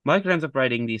 Michael ends up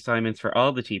writing the assignments for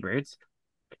all the T-Birds.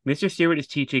 Mr. Stewart is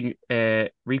teaching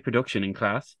reproduction in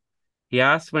class. He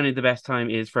asks when the best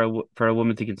time is for a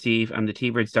woman to conceive, and the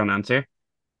T-Birds don't answer.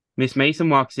 Miss Mason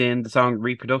walks in, the song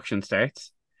Reproduction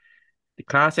starts. The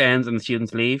class ends and the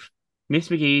students leave. Miss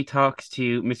McGee talks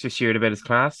to Mr. Stewart about his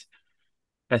class.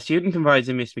 A student confides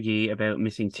in Miss McGee about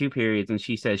missing 2 periods, and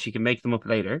she says she can make them up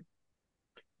later.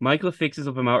 Michael fixes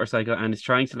up a motorcycle and is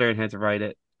trying to learn how to ride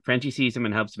it. Frenchie sees him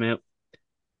and helps him out.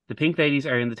 The pink ladies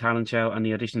are in the talent show and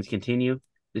the auditions continue.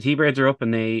 The T-Birds are up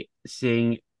and they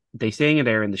sing and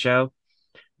they're in the show.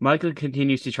 Michael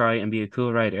continues to try and be a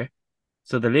cool rider.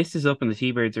 So the list is up and the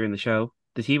T-Birds are in the show.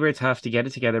 The T-Birds have to get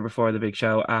it together before the big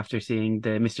show after seeing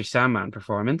the Mr. Sandman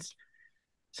performance.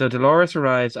 So Dolores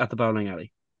arrives at the bowling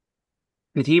alley.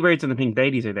 The T-Birds and the pink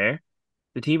ladies are there.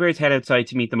 The T-Birds head outside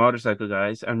to meet the motorcycle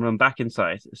guys and run back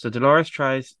inside. So Dolores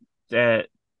tries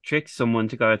tricks someone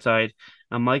to go outside,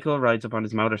 and Michael rides up on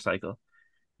his motorcycle.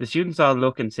 The students all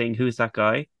look and sing "Who's That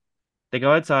Guy?" They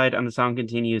go outside and the song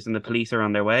continues and the police are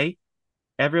on their way.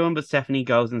 Everyone but Stephanie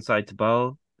goes inside to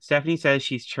bowl. Stephanie says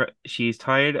she's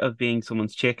tired of being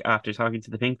someone's chick after talking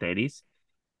to the Pink Ladies.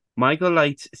 Michael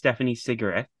lights Stephanie's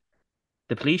cigarette.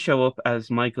 The police show up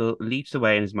as Michael leaps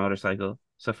away on his motorcycle.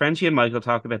 So Frenchie and Michael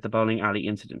talk about the bowling alley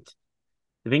incident.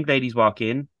 The Pink Ladies walk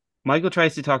in. Michael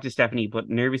tries to talk to Stephanie, but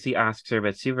nervously asks her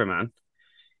about Superman.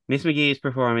 Miss McGee is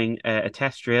performing a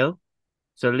test drill.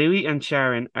 So Louis and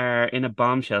Sharon are in a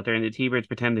bomb shelter, and the T-Birds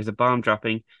pretend there's a bomb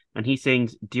dropping, and he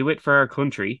sings "Do It for Our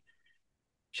Country."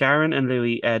 Sharon and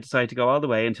Louis decide to go all the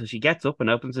way until she gets up and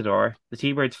opens the door. The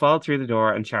T-Birds fall through the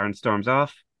door, and Sharon storms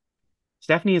off.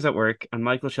 Stephanie is at work, and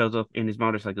Michael shows up in his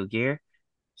motorcycle gear.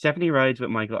 Stephanie rides with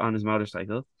Michael on his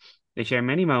motorcycle. They share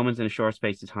many moments in a short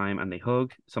space of time, and they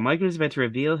hug. So Michael is about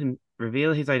to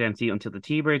reveal his identity until the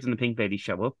T-Birds and the Pink Lady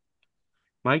show up.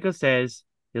 Michael says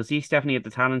he'll see Stephanie at the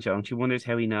talent show, and she wonders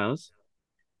how he knows.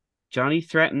 Johnny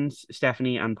threatens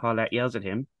Stephanie, and Paulette yells at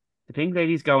him. The Pink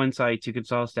Ladies go inside to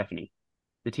console Stephanie.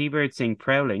 The T-Birds sing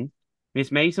Prowling.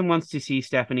 Miss Mason wants to see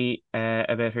Stephanie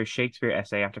about her Shakespeare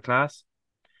essay after class.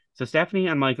 So Stephanie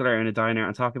and Michael are in a diner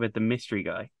and talk about the mystery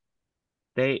guy.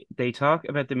 They talk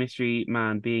about the mystery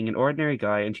man being an ordinary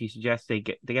guy, and she suggests they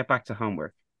get back to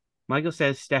homework. Michael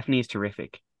says Stephanie is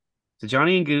terrific. So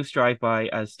Johnny and Goose drive by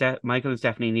as Michael and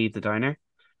Stephanie leave the diner.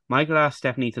 Michael asks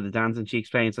Stephanie to the dance, and she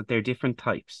explains that they're different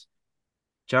types.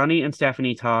 Johnny and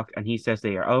Stephanie talk, and he says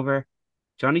they are over.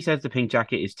 Johnny says the pink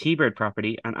jacket is T-Bird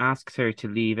property and asks her to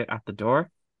leave it at the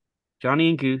door. Johnny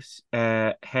and Goose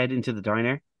head into the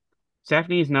diner.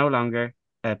 Stephanie is no longer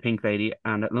a pink lady,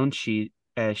 and at lunch she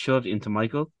shoved into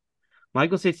Michael.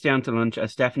 Michael sits down to lunch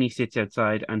as Stephanie sits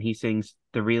outside, and he sings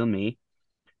 "The Real Me."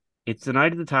 It's the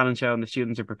night of the talent show, and the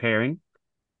students are preparing.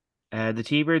 The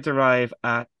T-Birds arrive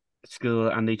at school,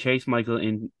 and they chase Michael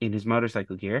in his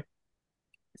motorcycle gear.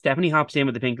 Stephanie hops in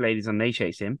with the Pink Ladies, and they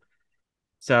chase him.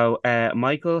 So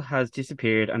Michael has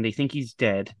disappeared, and they think he's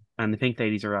dead, and the Pink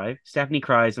Ladies arrive. Stephanie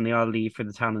cries, and they all leave for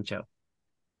the talent show.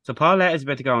 So Paulette is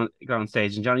about to go on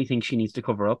stage, and Johnny thinks she needs to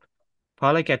cover up.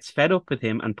 Paulette gets fed up with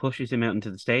him and pushes him out into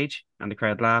the stage, and the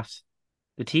crowd laughs.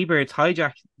 The T-Birds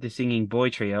hijack the singing boy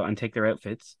trio and take their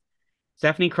outfits.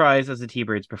 Stephanie cries as the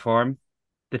T-Birds perform.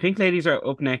 The Pink Ladies are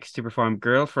up next to perform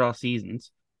Girl for All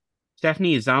Seasons.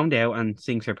 Stephanie is zoned out and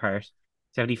sings her part.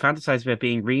 Stephanie fantasizes about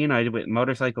being reunited with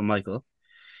Motorcycle Michael.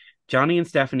 Johnny and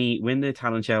Stephanie win the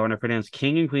talent show and are pronounced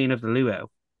King and Queen of the Luau.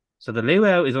 So the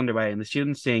luau is underway, and the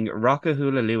students sing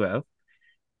Rockahula Luau.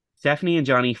 Stephanie and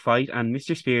Johnny fight, and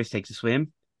Mr. Spears takes a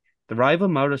swim. The rival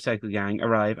motorcycle gang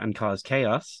arrive and cause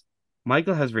chaos.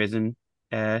 Michael has risen.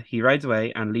 He rides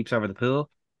away and leaps over the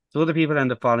pool. So other people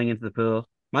end up falling into the pool.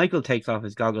 Michael takes off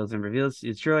his goggles and reveals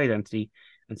his true identity,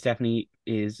 and Stephanie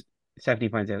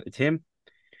finds out it's him.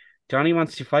 Johnny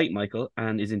wants to fight Michael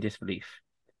and is in disbelief.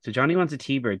 So Johnny wants a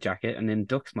T-Bird jacket and then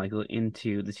ducks Michael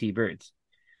into the T-Birds.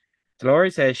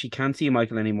 Dolores says she can't see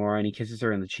Michael anymore, and he kisses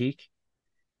her on the cheek.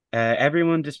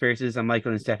 Everyone disperses, and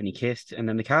Michael and Stephanie kissed, and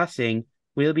then the cast sing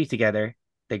 "We'll Be Together."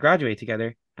 They graduate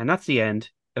together, and that's the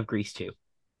end of Grease 2.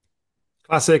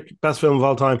 Classic, best film of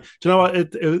all time. Do you know what?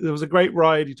 It was a great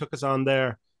ride you took us on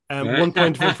there. 1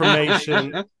 point of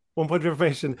information. 1 point of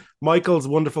information. Michael's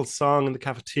wonderful song in the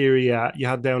cafeteria you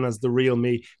had down as "The Real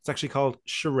Me." It's actually called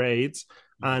Charades.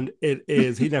 And it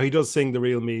is, he does sing "The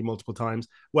Real Me" multiple times.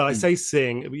 Well, I say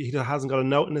sing, he hasn't got a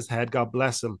note in his head, God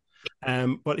bless him.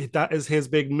 But that is his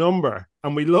big number,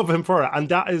 and we love him for it. And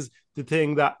that is the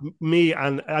thing that me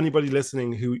and anybody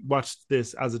listening who watched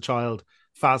this as a child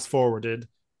fast forwarded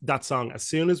that song. As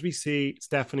soon as we see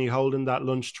Stephanie holding that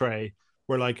lunch tray,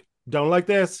 we're like, don't like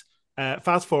this,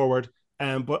 fast forward.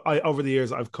 But over the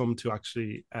years, I've come to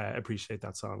actually appreciate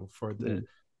that song for the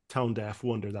tone deaf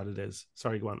wonder that it is.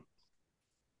 Sorry, go on.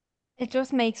 It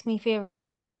just makes me feel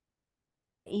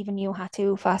even you had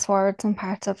to fast forward some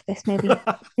parts of this movie.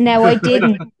 No, I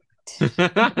didn't. But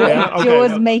Yeah, it okay,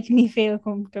 does no. make me feel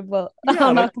comfortable. Yeah,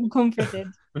 I'm like- not comforted.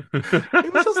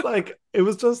 It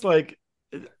was just like,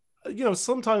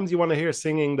 sometimes you want to hear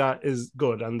singing that is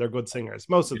good, and they're good singers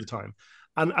most of the time.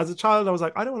 And as a child, I was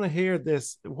like, I don't want to hear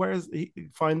this.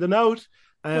 Find the note?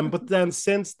 But then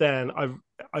since then,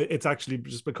 it's actually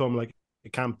just become like a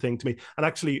camp thing to me. And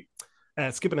actually,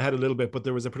 skipping ahead a little bit, but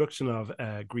there was a production of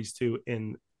Grease 2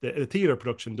 in the theater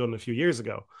production done a few years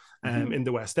ago in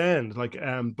the West End.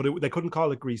 But they couldn't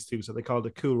call it Grease 2, so they called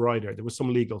it Cool Rider. There was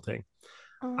some legal thing.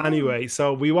 Oh. Anyway,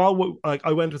 so we all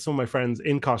I went with some of my friends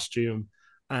in costume,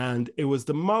 and it was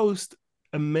the most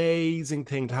amazing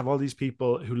thing to have all these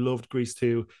people who loved Grease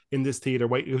 2 in this theater.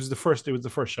 It was the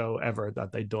first show ever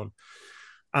that they'd done.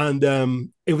 And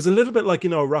it was a little bit like,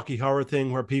 a Rocky Horror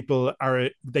thing where people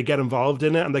they get involved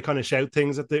in it and they kind of shout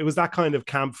things it was that kind of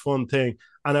camp fun thing.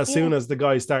 And as Yeah. soon as the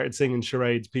guy started singing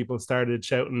charades, people started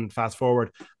shouting fast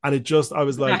forward. And it just, I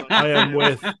was like, I'm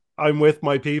with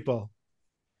my people.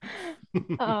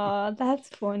 Oh, that's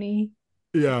funny.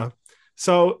 Yeah.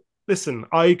 So listen,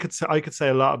 I could say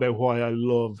a lot about why I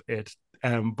love it.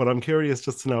 But I'm curious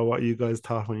just to know what you guys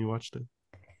thought when you watched it.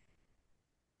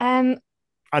 Um,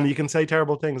 And you can say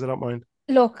terrible things, I don't mind.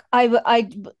 Look,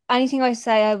 anything I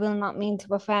say, I will not mean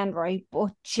to offend, right? But Go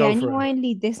for it.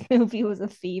 genuinely, this movie was a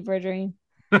fever dream.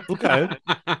 Okay.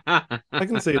 I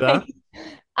can see Like, that.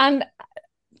 and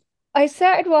I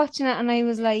started watching it, and I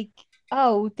was like,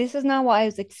 "Oh, this is not what I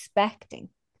was expecting."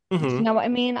 Do you Hmm. know what I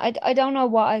mean? I don't know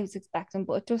what I was expecting,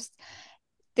 but just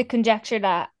the conjecture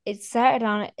that it started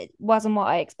on it wasn't what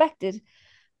I expected.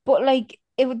 But like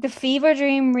the fever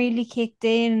dream really kicked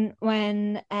in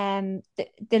when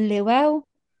the luau.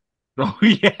 Oh I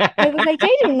was yeah. like,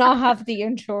 they do not have the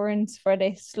insurance for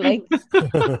this. Like,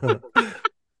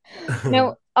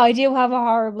 no, I do have a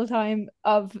horrible time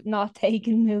of not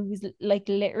taking movies like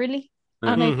literally.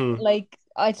 And I Hmm. like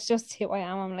it's just who I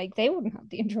am. I'm like, they wouldn't have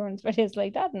the insurance for this,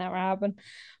 like that never happened.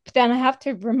 But then I have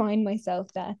to remind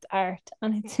myself that it's art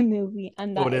and it's a movie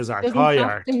and Oh, it that it is art, doesn't high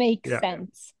have to art. make Yeah.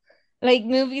 sense. Like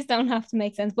movies don't have to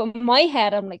make sense. But in my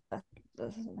head, I'm like, that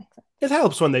doesn't make sense. It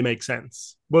helps when they make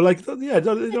sense. But like, yeah,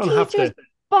 they The don't have teacher's to.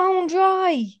 bone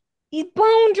dry. He's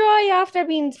bone dry after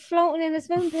being floating in a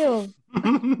swimming pool.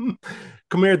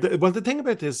 Come here. Well, the thing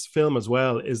about this film as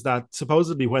well is that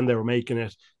supposedly when they were making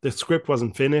it, the script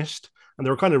wasn't finished and they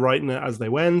were kind of writing it as they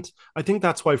went. I think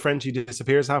that's why Frenchie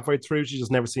disappears halfway through. She's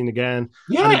just never seen again.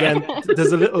 And Yeah. again,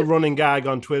 there's a little running gag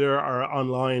on Twitter or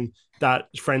online that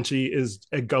Frenchie is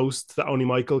a ghost that only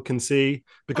Michael can see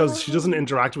because she doesn't Oh,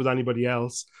 interact with anybody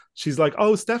else. She's like,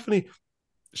 "Oh, Stephanie,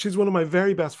 she's one of my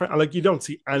very best friends." Like you don't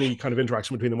see any kind of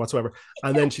interaction between them whatsoever,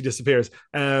 and then she disappears.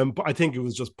 But I think it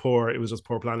was just poor. It was just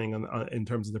poor planning in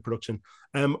terms of the production.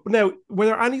 Now, were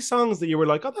there any songs that you were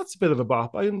like, "Oh, that's a bit of a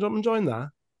bop"? I'm enjoying that.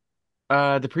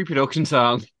 The pre-production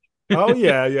song. Oh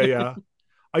yeah, yeah, yeah.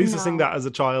 I used to sing no. that as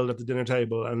a child at the dinner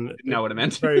table, and Didn't know what I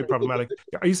meant. very problematic.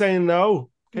 Are you saying no,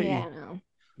 Yeah, Katie? no.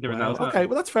 There was no Wow. Okay. song.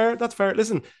 Well, that's fair. That's fair.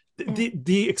 Listen, Mm.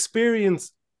 the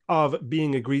experience of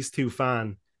being a Grease 2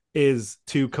 fan is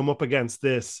to come up against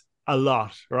this a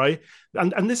lot, right?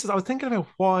 And this is I was thinking about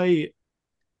why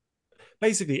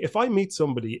basically if I meet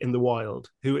somebody in the wild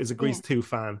who is a Yeah. Grease 2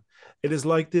 fan, it is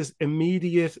like this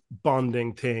immediate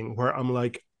bonding thing where I'm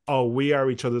like, oh, we are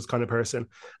each other's kind of person.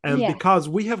 And Yeah. because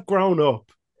we have grown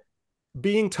up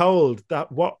being told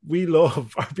that what we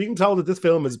love or being told that this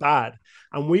film is bad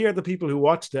and we are the people who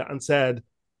watched it and said,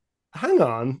 hang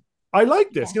on, I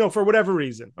like this, Yeah. for whatever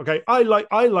reason. Okay. I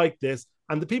like this.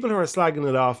 And the people who are slagging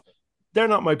it off, they're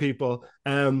not my people.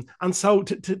 And so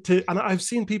and I've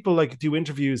seen people like do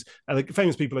interviews, like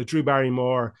famous people like Drew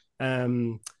Barrymore,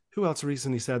 who else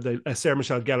recently said that Sarah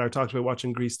Michelle Gellar talked about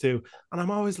watching Grease too. And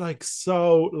I'm always like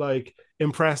so like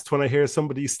impressed when I hear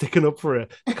somebody sticking up for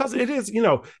it because it is,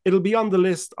 it'll be on the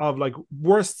list of like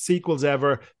worst sequels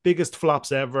ever, biggest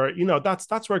flops ever.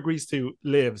 That's where Grease 2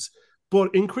 lives.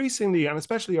 But increasingly, and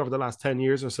especially over the last 10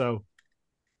 years or so,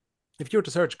 if you were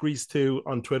to search Grease 2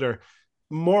 on Twitter,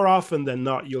 more often than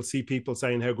not, you'll see people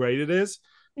saying how great it is,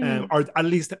 Mm. or at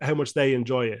least how much they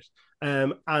enjoy it.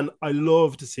 And I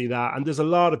love to see that. And there's a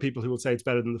lot of people who will say it's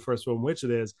better than the first one, which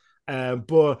it is.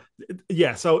 But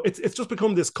yeah, so it's just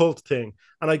become this cult thing.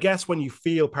 And I guess when you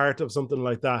feel part of something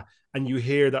like that and you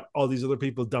hear that all these other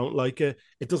people don't like it,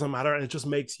 it doesn't matter. And it just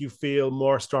makes you feel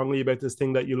more strongly about this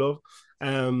thing that you love.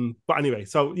 But anyway,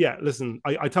 so yeah, listen,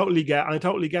 I totally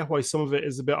get why some of it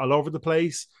is a bit all over the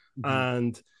place. Mhm.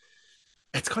 And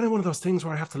it's kind of one of those things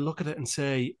where I have to look at it and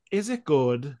say, is it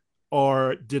good?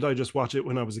 Or did I just watch it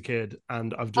when I was a kid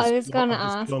and I've I just was gonna I've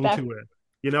just ask clung that. to it?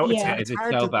 You know, it's Yeah, Yeah. it's if it's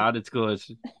hard so to bad, it's good.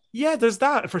 yeah, there's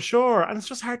that for sure. And it's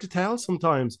just hard to tell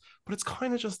sometimes. But it's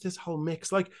kind of just this whole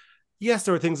mix. Like, yes,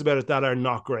 there are things about it that are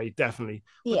not great, definitely.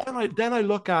 But Yeah. then I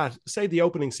look at, say, the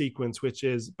opening sequence, which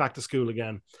is back to school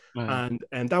again. Uh,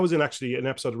 And that was in actually an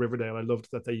episode of Riverdale. I loved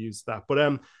that they used that.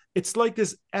 But it's like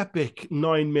this epic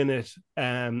 9 minute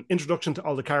introduction to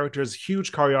all the characters,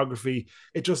 huge choreography.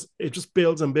 It just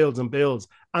builds and builds and builds.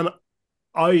 And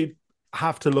I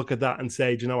have to look at that and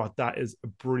say, do you know what? That is a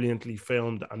brilliantly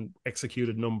filmed and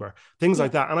executed number. Things Yeah.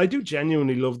 like that. And I do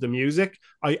genuinely love the music.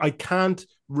 I can't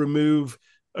remove,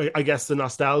 I guess, the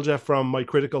nostalgia from my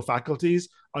critical faculties.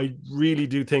 I really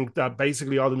do think that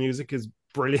basically all the music is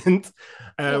brilliant,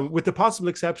 Yeah. with the possible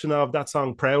exception of that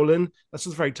song Prowling. That's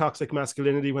just very toxic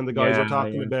masculinity when the guys are yeah,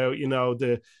 talking yeah.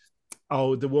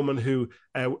 about, the woman who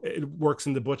works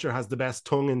in the butcher has the best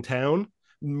tongue in town.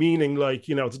 meaning like,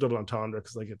 it's a double entendre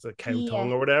because like it's a cow tongue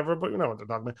Yeah. or whatever, but you know what they're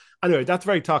talking about. Anyway, that's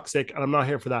very toxic, and I'm not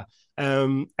here for that.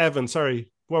 Evan,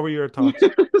 sorry, what were your thoughts?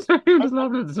 Sorry, I'm I'm, just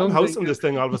laughing at the I'm tongue thing. hosting this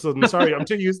thing all of a sudden. Sorry, I'm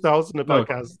too used to hosting the Look,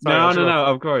 podcast. Sorry, I'll no, shut no, up.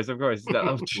 no. Of course, of course.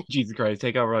 Oh, Jesus Christ,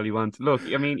 take over all you want. Look,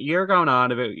 I mean, you're going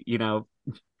on about,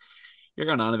 you're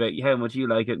going on about how much you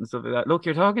like it and stuff like that. Look,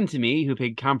 you're talking to me who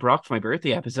picked Camp Rock for my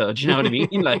birthday episode. You know what I mean?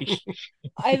 Like,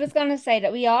 I was gonna say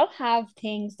that we all have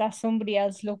things that somebody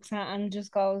else looks at and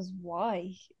just goes,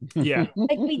 why? Yeah,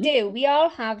 Like we do. We all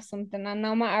have something, and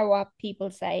no matter what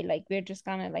people say, like we're just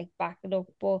gonna like back it up.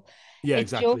 But yeah,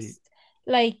 it's exactly. just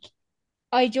like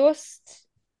I just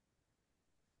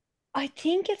I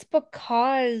think it's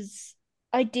because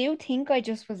I do think I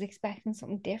just was expecting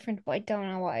something different, but I don't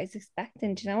know what I was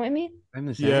expecting. Do you know what I mean? I'm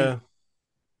the same. Yeah,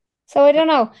 So I don't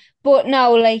know. But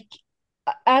no, like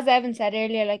as Evan said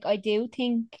earlier, like I do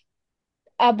think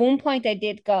at one point I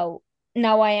did go,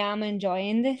 no, I am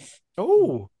enjoying this.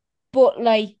 oh, But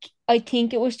like I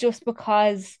think it was just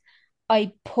because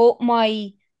I put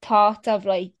my thoughts of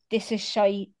like this is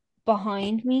shite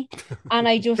behind me, and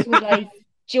I just was like,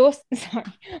 just sorry,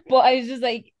 but I was just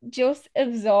like, just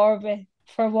absorb it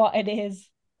for what it is.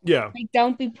 yeah, Like,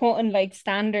 don't be putting like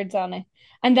standards on it.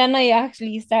 And then I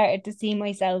actually started to see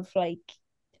myself like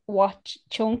watch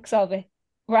chunks of it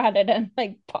rather than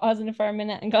like pausing it for a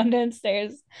minute and going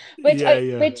downstairs, which yeah, I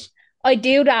yeah, which I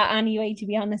do that anyway, to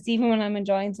be honest. Even when I'm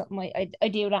enjoying something, I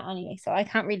do that anyway. So I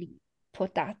can't really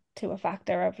put that to a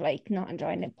factor of like not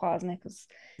enjoying it, pausing it, because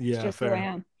it's yeah, just who I fair.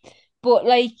 am. But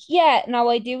like, yeah, no,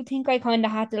 I do think I kind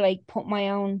of had to like put my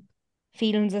own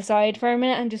feelings aside for a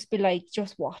minute and just be like,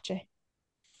 just watch it,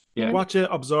 you Yeah. know? Watch it,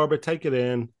 absorb it, take it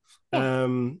in. Yeah.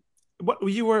 What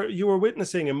you were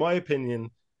witnessing, in my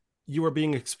opinion, you were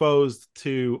being exposed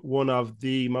to one of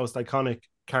the most iconic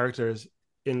characters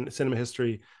in cinema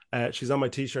history. She's on my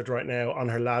T-shirt right now on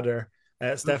her ladder.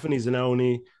 Stephanie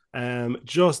Zanoni,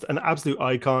 just an absolute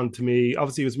icon to me.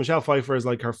 Obviously, it was Michelle Pfeiffer as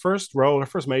like her first role, her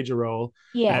first major role.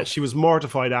 Yeah. She was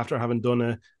mortified after having done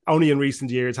it. Only in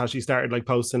recent years has she started like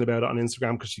posting about it on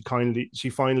Instagram because she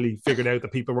finally figured out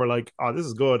that people were like, "Oh, this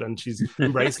is good," and she's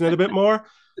embracing it a bit more.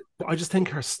 But I just think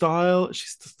her style,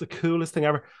 she's just the coolest thing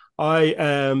ever. I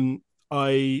and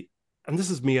this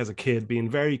is me as a kid being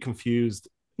very confused,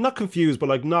 not confused, but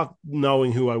like not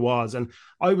knowing who I was. And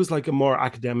I was like a more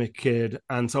academic kid.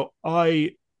 And so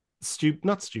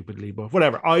not stupidly, but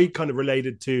whatever, I kind of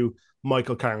related to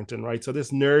Michael Carrington, right? So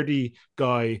this nerdy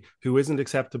guy who isn't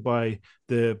accepted by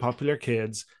the popular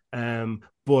kids,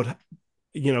 but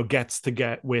gets to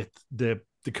get with the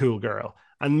cool girl.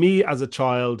 And me as a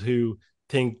child who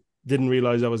think didn't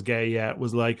realize I was gay yet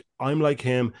was like, I'm like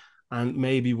him, and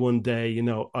maybe one day,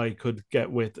 I could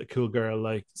get with a cool girl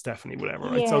like Stephanie, whatever,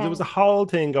 right? So there Yeah. was a whole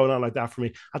thing going on like that for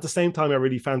me. At the same time, I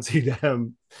really fancied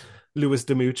Louis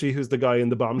Demucci, who's the guy in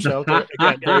the bomb shelter.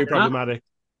 Again, very problematic.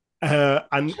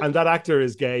 And that actor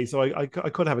is gay, so I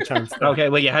could have a chance there. Okay,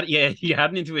 well, you had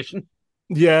an intuition.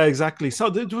 Yeah, exactly. So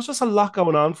there was just a lot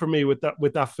going on for me with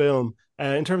that film,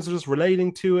 in terms of just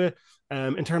relating to it,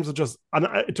 in terms of just, and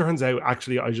it turns out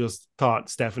actually I just thought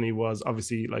Stephanie was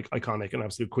obviously like iconic and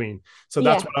absolute queen. So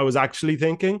that's Yeah. what I was actually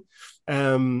thinking.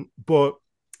 But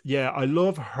yeah, I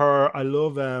love her. I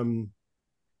love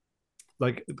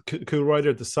like Cool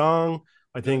Rider. The song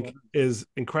I think is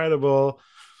incredible.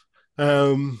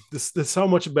 There's so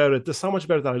much about it. There's so much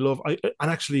about it that I love. And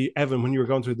actually, Evan, when you were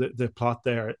going through the plot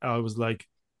there, I was like,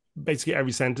 basically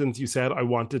every sentence you said, I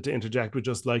wanted to interject with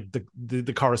just like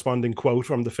the corresponding quote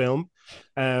from the film,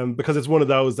 because it's one of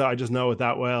those that I just know it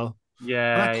that well. And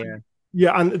Yeah, actually,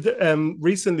 yeah. yeah, and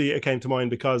recently it came to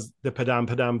mind because the Padam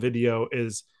Padam video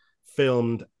is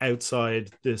filmed outside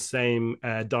the same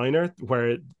diner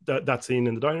where that scene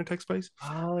in the diner takes place.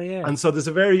 Oh, yeah. And so there's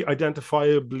a very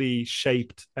identifiably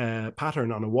shaped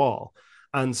pattern on a wall.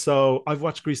 And so I've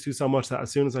watched Grease 2 so much that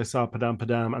as soon as I saw Padam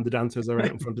Padam and the dancers are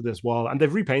out in front of this wall and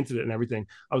they've repainted it and everything,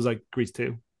 I was like, Grease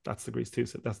 2. That's the Grease 2.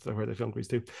 So that's where they filmed Grease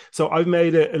 2. So I've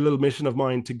made a little mission of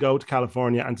mine to go to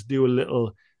California and to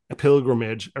do a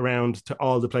pilgrimage around to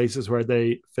all the places where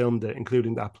they filmed it,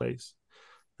 including that place.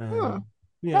 Oh,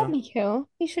 Yeah, that'd be cool.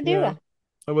 You should do yeah, that.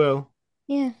 I will.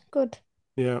 Yeah, good.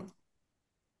 Yeah.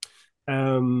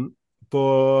 Um,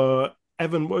 but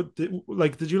Evan,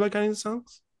 did you like any of the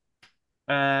songs?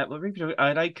 Well, reproduction.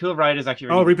 I like Cool Ride is actually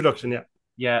Oh, really good. reproduction, yeah.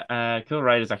 Yeah, Cool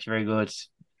Ride is actually very good. Is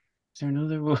there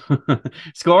another one?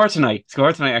 Score Tonight.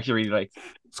 Score Tonight I actually really liked.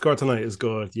 Score Tonight is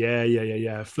good. Yeah, yeah, yeah,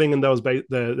 yeah. Flinging those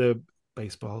the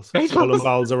baseballs, bowling Baseballs.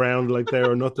 balls around like they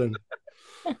were nothing.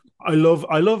 I love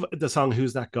the song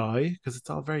 "Who's That Guy" because it's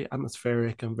all very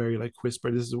atmospheric and very like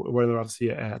whispered. This is where they're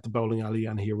obviously at the bowling alley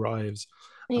and he arrives.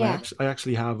 And Yeah. I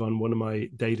actually have on one of my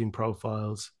dating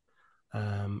profiles,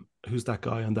 who's that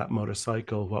guy on that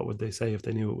motorcycle? What would they say if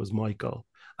they knew it was Michael?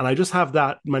 And I just have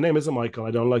that. My name isn't Michael.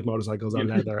 I don't like motorcycles on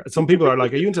leather. Some people are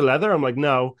like, "Are you into leather?" I'm like,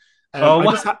 "No." Oh,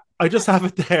 wow. I just have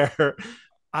it there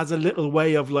as a little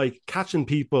way of like catching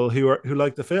people who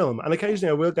like the film. And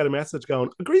occasionally I will get a message going,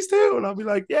 "Agrees too," and I'll be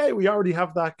like, "Yeah, we already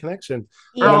have that connection." And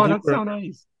then Yeah. Oh, that's so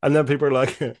nice. people are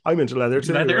like, "I'm into leather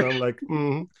too," and Leather. I'm like,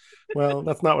 "Well,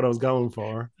 that's not what I was going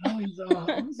for." Oh, he's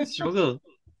a struggle.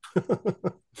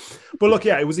 But look,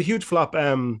 yeah, it was a huge flop.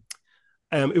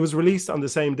 It was released on the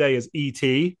same day as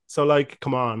E.T. So, like,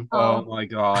 come on. Oh Oh. my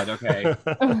God. Okay.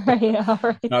 Right, all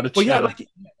right. Not a But yeah, chance.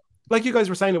 like you guys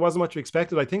were saying, it wasn't what you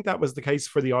expected. I think that was the case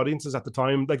for the audiences at the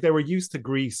time. Like they were used to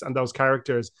Grease and those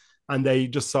characters, and they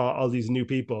just saw all these new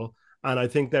people. And I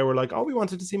think they were like, "Oh, we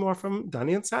wanted to see more from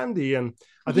Danny and Sandy." And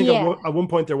I think Yeah. at one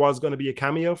point there was going to be a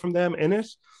cameo from them in it.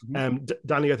 Mhm.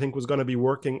 Danny, I think, was going to be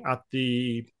working at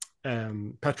the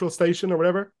petrol station or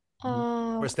whatever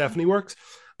where Okay. Stephanie works.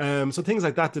 So things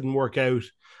like that didn't work out.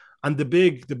 And the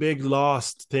big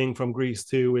lost thing from Greece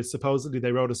too is supposedly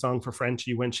they wrote a song for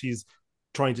Frenchie when she's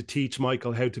trying to teach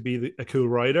Michael how to be a cool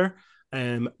rider.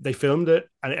 They filmed it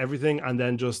and everything, and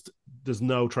then just there's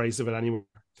no trace of it anymore.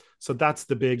 So that's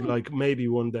the big like maybe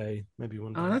one Oh, day,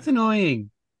 that's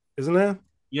annoying. isn't it?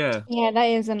 Yeah. Yeah, that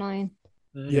is annoying.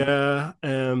 That is. Yeah.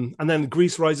 And then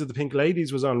Grease Rise of the Pink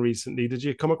Ladies was on recently. Did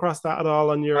you come across that at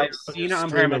all on I've your seen it on Paramount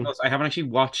streaming? Plus. I haven't actually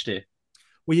watched it.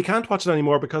 Well, you can't watch it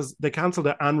anymore because they cancelled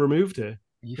it and removed it.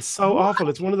 It's so What? awful.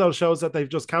 It's one of those shows that they've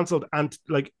just cancelled and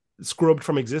like scrubbed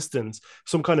from existence,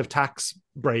 some kind of tax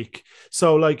break.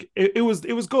 So like it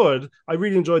was good. I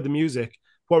really enjoyed the music.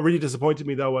 What really disappointed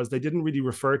me though was they didn't really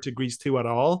refer to Grease 2 at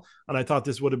all. And I thought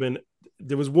this would have been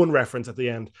there was one reference at the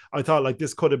end. I thought like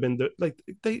this could have been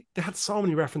they had so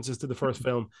many references to the first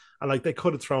film, and like they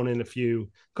could have thrown in a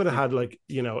few, could have had like,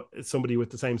 somebody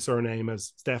with the same surname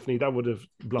as Stephanie. That would have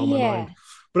blown my mind. Yeah.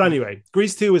 But anyway,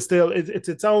 Grease 2 is still it's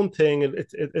its own thing.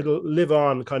 It'll live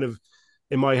on kind of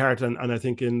in my heart, and I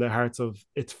think in the hearts of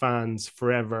its fans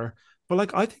forever. But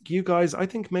like I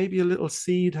think maybe a little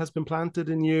seed has been planted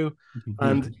in you.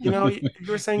 And you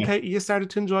were saying, Kate, you started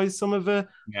to enjoy some of it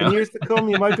in Yeah. years to come.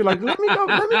 You might be like, let me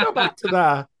go back to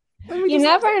that. Let me You just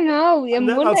never know. and And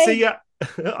then one I'll see day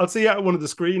you I'll see you at one of the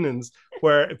screenings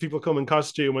where people come in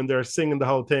costume and they're singing the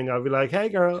whole thing. I'll be like, hey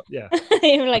girl, yeah.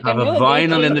 you're like, I Have a know this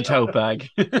vinyl in is the tote bag.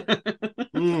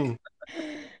 Mm,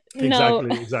 no.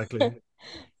 exactly.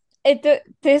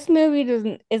 This movie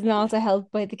doesn't isn't also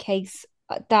helped by the case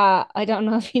that I don't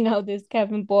know if you know this,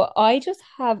 Kevin, but I just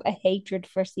have a hatred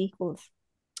for sequels.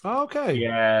 Okay.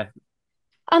 Yeah.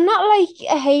 I'm not like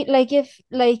a hate like if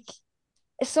like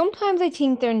sometimes I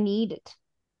think they're needed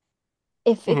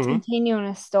if it's Mm-hmm. continuing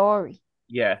a story.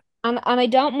 Yeah. And I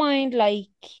don't mind like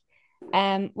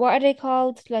what are they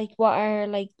called? Like what are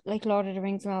like Lord of the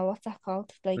Rings and all, what's that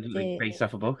called? Like Was it like the based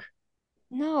off a book?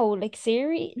 no, like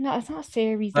series. No, it's not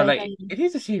series But like like it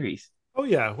is a series, Oh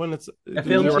yeah, when it's a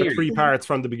film there were yeah. series. three parts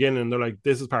from the beginning. They're like,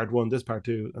 this is part one, this part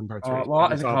two, and part three, What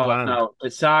and is it's it all called? planned. No,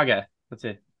 it's Saga. That's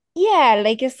it. Yeah,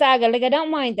 like a saga. Like I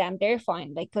don't mind them. They're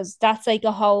fine. Like because that's like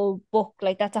a whole book.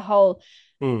 Like that's a whole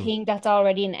Mm. thing that's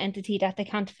already an entity that they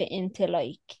can't fit into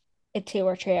like a 2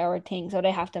 or 3 hour thing. So they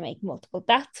have to make multiple.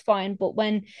 That's fine. But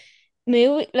when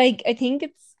I think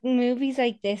it's movies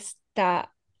like this that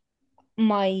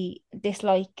my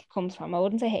dislike comes from. I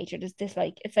wouldn't say hatred, it's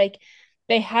dislike. It's like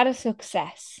they had a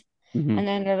success Hmm. and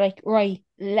then they're like, right,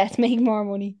 let's make more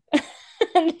money.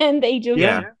 And then they just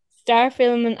Yeah. Yeah. start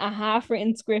filming a half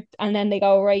written script and then they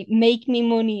go, right, make me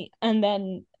money. And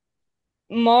then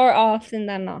more often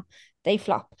than not, they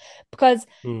flop. Because,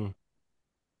 Mm.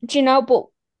 but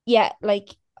yeah, like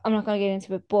I'm not gonna get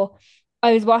into it, but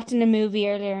I was watching a movie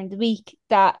earlier in the week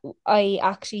that I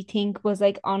actually think was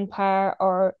like on par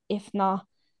or if not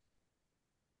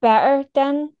better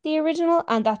than the original,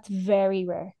 and that's very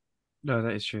rare. No,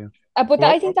 that is true. But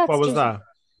I think What that's was just that?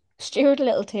 Stuart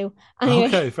Little too. Anyway,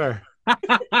 Okay, fair.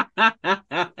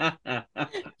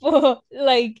 but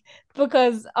like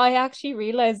because I actually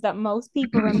realized that most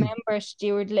people remember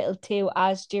Stuart Little 2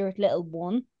 as Stuart Little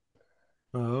 1.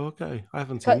 Oh, okay. I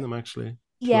haven't seen 'Cause- them actually. Too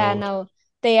Yeah, old. no,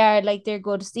 they are like they're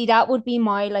good. See, that would be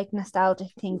my like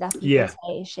nostalgic thing that people Yeah.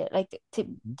 say is shit. Like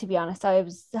to be honest, I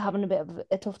was having a bit of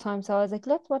a tough time, so I was like,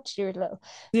 let's watch Stuart Little.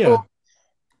 But Yeah.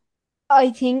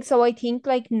 I think so. I think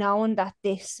like knowing that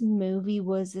this movie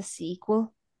was a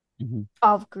sequel Mhm.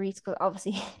 of Grease, because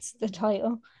obviously it's the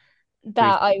title, Grease.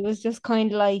 that I was just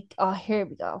kind of like, oh, here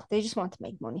we go. They just want to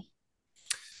make money.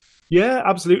 Yeah,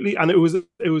 absolutely. And it was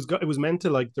meant to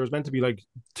like there was meant to be like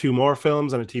two more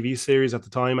films and a TV series at the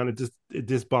time, and it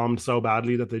just bombed so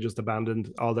badly that they just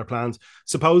abandoned all their plans.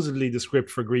 Supposedly, the script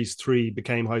for Grease 3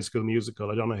 became High School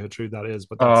Musical. I don't know how true that is,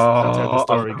 but that's how the Oh, of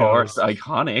story course, goes.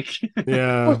 iconic.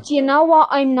 Yeah, But you know what?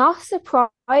 I'm not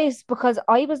surprised because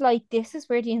I was like, this is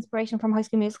where the inspiration from High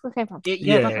School Musical came from.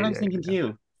 Yeah, that's yeah, what I was yeah, thinking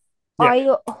too. yeah,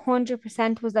 I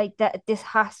 100% was like that. This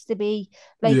has to be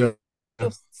like yeah.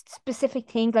 just specific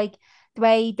things, like the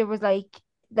way there was like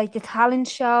the talent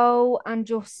show and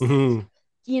just Mhm.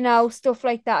 stuff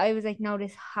like that. I was like, no,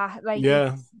 this like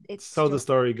Yeah. it's So the just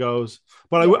story goes.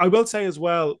 But yeah, I will say as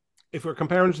well, if we're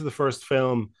comparing to the first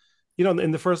film,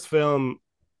 in the first film,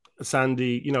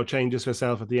 Sandy, changes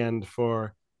herself at the end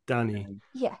for Danny.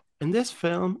 yeah, In this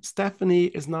film, Stephanie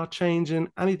is not changing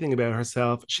anything about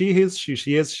herself. She is who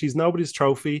she is. She's nobody's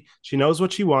trophy. She knows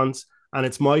what she wants, and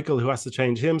it's Michael who has to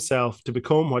change himself to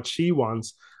become what she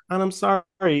wants. And I'm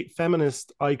sorry,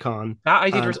 feminist icon That I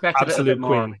did and respect a little bit absolute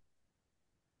more. queen.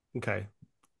 Okay,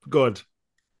 good,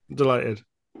 delighted.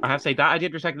 I have to say that I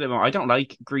did respect a little more. I don't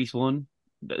like Grease 1.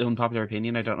 The unpopular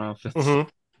opinion. I don't know if that's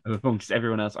Mm-hmm. amongst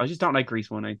everyone else. I just don't like Grease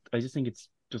 1. I just think it's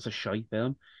just a shite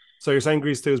film. So you're saying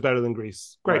Grease 2 is better than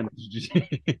Grease? Great. Well,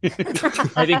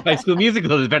 I think High School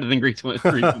Musical is better than Grease 1,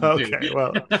 Grease 1 too. Okay,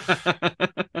 well,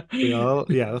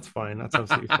 yeah, that's fine. That's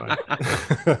absolutely fine.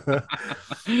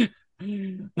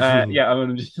 Yeah, what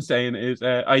I'm just saying is,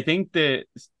 I think the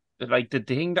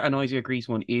thing that annoys you at Grease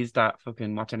 1 is that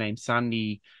fucking what's her name,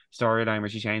 Sandy storyline where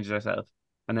she changes herself,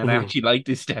 and then I Mhm. actually like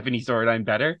this Stephanie storyline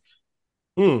better,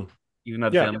 Mm, even though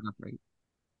the yeah, film is not great.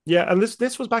 yeah, and this was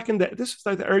this was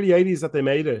like the early '80s that they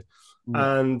made it,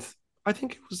 Yeah. and I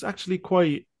think it was actually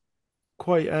quite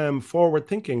forward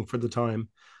thinking for the time.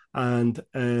 And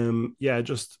yeah,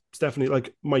 just Stephanie,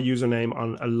 like my username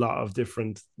on a lot of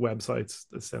different websites,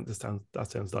 that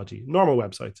sounds dodgy, normal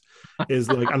websites, is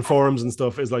like, and forums and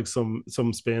stuff, is like some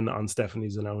spin on Stephanie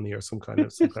Zanoni, or some kind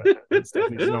of Stephanie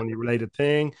Zanoni related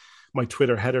thing. My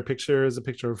Twitter header picture is a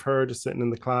picture of her just sitting in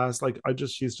the class. Like,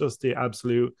 she's just the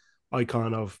absolute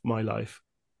icon of my life.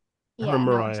 Her yeah. No,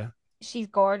 Mariah. she's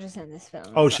gorgeous in this film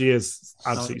Oh, as well. she is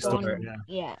Oh, absolutely I love stunning. her. Stunning.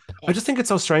 Yeah. Yeah, I yeah, just think it's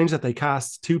so strange that they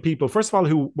cast two people, first of all,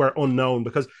 who were unknown,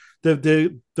 because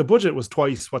the budget was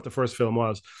twice what the first film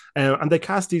was, and they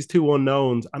cast these two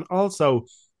unknowns, and also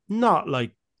not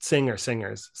like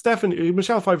singers. Stephanie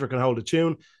Michelle Pfeiffer can hold a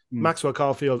tune. Mm. Maxwell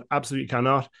Caulfield absolutely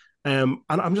cannot. And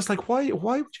I'm just like, why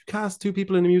would you cast two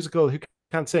people in a musical who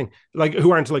can't sing, like, who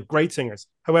aren't like great singers?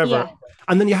 However, yeah.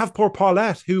 and then you have poor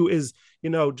Paulette, who is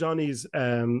Johnny's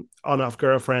on-off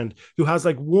girlfriend, who has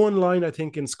like one line, I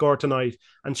think, in Score Tonight,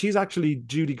 and she's actually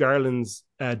Judy Garland's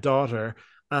daughter,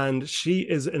 and she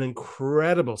is an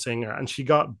incredible singer, and she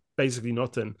got basically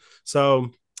nothing.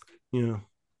 So, you know,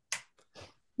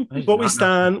 I did but we not know.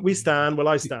 stand, we stand. Well,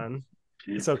 I stand.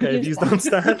 It's okay if You you stand. don't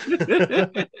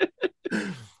stand.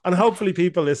 And hopefully,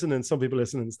 some people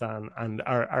listening stand and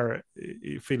are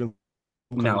feeling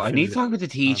some kind No, of I need to affiliate. talk with the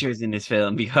teachers in this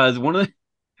film because one of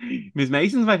Miss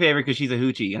Mason's my favorite because she's a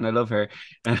hoochie and I love her.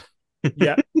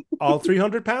 Yeah, all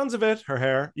 300 pounds of it, her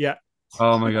hair. Yeah.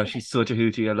 Oh my gosh, she's such a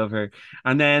hoochie. I love her.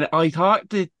 And then I thought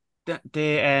the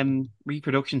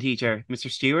reproduction teacher,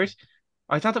 Mr. Stewart,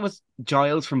 I thought that was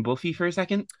Giles from Buffy for a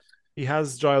second. He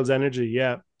has Giles' energy.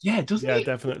 Yeah. Yeah, doesn't Yeah, he?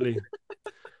 definitely.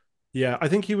 Yeah, I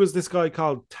think he was this guy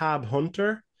called Tab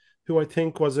Hunter, who I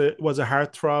think was a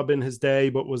heartthrob in his day,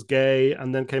 but was gay,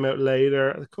 and then came out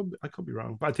later. I could be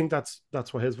wrong, but I think that's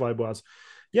what his vibe was.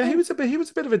 Yeah, he Oh, was a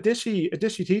bit of a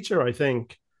dishy teacher, I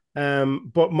think.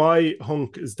 But my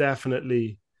hunk is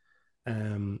definitely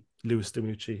Louis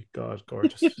Demucci. God,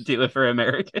 gorgeous. Do it for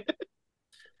America.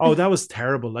 Oh, that was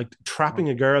terrible. Like Oh, trapping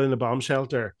a girl in a bomb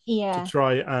shelter to yeah,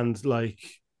 try and like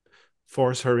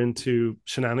force her into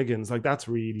shenanigans. Like, that's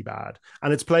really bad.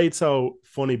 And it's played so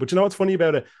funny. But you know what's funny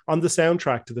about it? On the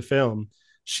soundtrack to the film,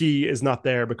 she is not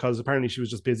there because apparently she was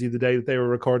just busy the day that they were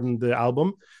recording the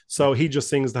album. So he just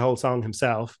sings the whole song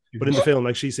himself. But in the film,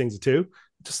 like, she sings it too.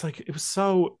 Just like, it was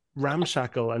so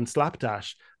ramshackle and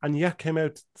slapdash, and yet came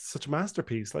out such a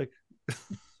masterpiece. Like,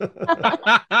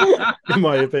 in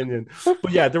my opinion.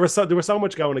 But yeah, there was so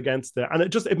much going against it, and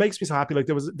it makes me so happy. Like,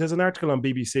 there's an article on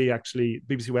BBC, actually,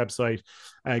 BBC website,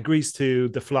 Grease 2,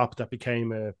 the flop that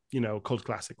became a cult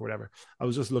classic or whatever. I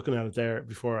was just looking at it there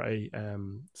before I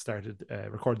started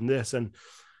recording this, and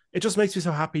it just makes me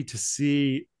so happy to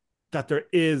see that there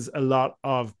is a lot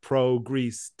of pro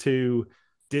Grease 2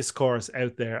 discourse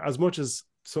out there. As much as,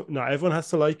 so not everyone has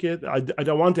to like it. I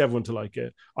don't want everyone to like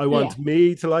it. I yeah. want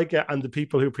me to like it and the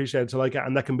people who appreciate it to like it,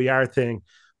 and that can be our thing.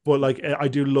 But like, I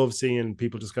do love seeing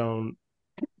people just going,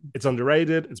 It's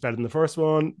underrated. It's better than the first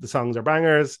one. The songs are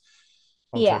bangers.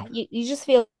 All Yeah, true. you just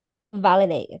feel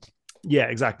validated. Yeah,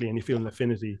 exactly. And you feel an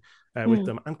affinity with Mm.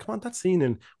 them. And come on, that scene,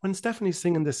 and when Stephanie's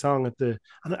singing this song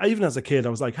and even as a kid, I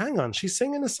was like, hang on, she's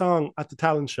singing a song at the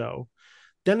talent show.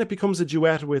 Then it becomes a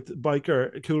duet with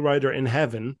Biker Cool Rider in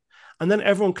Heaven. And then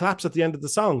everyone claps at the end of the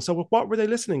song. So what were they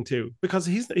listening to? Because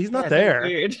he's not Yeah, that was there.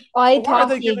 weird. I But what are thought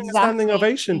they the giving a exact standing same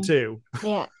ovation thing. to?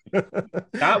 Yeah.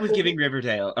 That was giving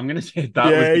Riverdale. I'm gonna say that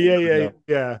was Yeah, giving yeah, yeah, Riverdale.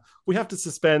 yeah. We have to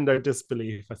suspend our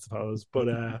disbelief, I suppose.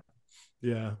 But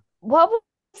yeah. What was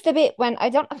the bit when I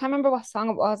can't remember what song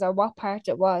it was or what part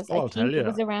it was. Oh, I I'll tell think it you.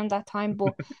 was around that time,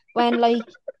 but when like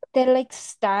the like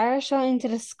stars shot into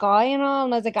the sky and all,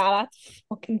 and I was like, ah, that's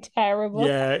fucking terrible.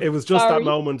 Yeah, it was just that Sorry.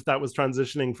 moment that was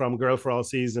transitioning from Girl for All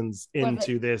Seasons Was it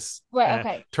into this right?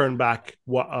 Okay. turn back,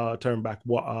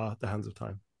 the hands of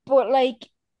time. But like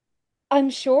I'm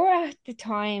sure at the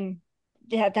time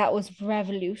that was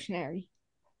revolutionary.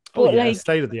 Oh But yeah, like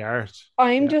state of the art.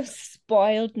 I'm Yeah. just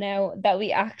spoiled now that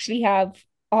we actually have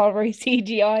all our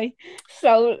CGI.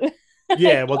 So I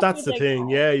Yeah, well, don't that's be the like, thing. oh,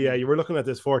 Yeah, yeah. You were looking at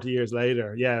this 40 years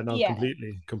later. Yeah, no, yeah.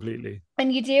 completely, completely.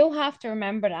 And you do have to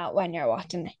remember that when you're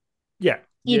watching it. Yeah,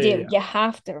 You yeah, yeah, do. yeah. You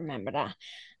have to remember that.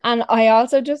 And I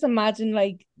also just imagine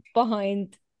like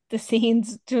behind the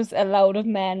scenes, just a load of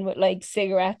men with like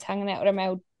cigarettes hanging out of their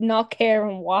mouth, not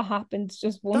caring what happens,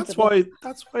 just want to look.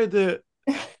 That's why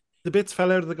the bits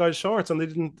fell out of the guy's shorts and they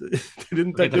didn't they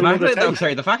didn't Okay, the do fact another that I'm take.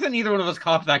 sorry, the fact that neither one of us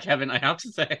coughed that, Kevin, I have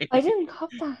to say. I didn't cop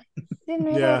that. Didn't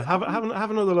Yeah, realize that. have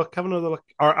another look. Have another look.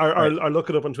 Right. Or look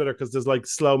it up on Twitter because there's like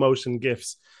slow motion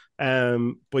gifs.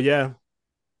 But yeah,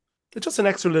 it's just an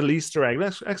extra little Easter egg,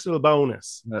 extra little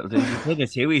bonus. Well, you take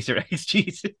it two Easter eggs,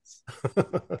 Jesus.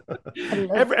 I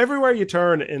love it. Everywhere you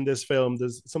turn in this film,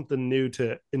 there's something new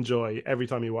to enjoy every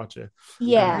time you watch it. It's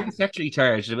Yeah. really sexually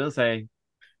charged, I will say.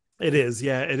 It is,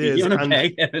 yeah, it Are you is, doing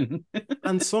okay, Kevin?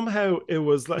 and somehow it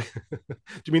was like, do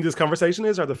you mean this conversation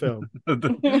is or the film?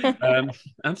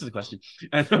 Answer the question.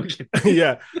 Okay.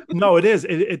 Yeah, no, it is.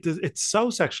 It's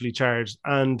so sexually charged,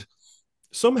 and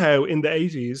somehow in the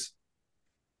 80s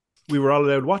we were all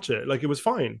allowed to watch it. Like it was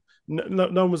fine. No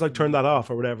one was like turn that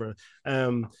off or whatever.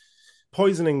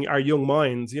 Poisoning our young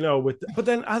minds, but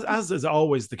then as is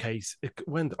always the case, it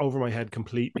went over my head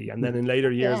completely. And then in later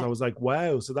years, I Yeah. was like,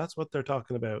 wow, so that's what they're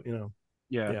talking about, Yeah.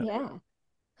 Yeah. Yeah.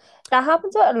 That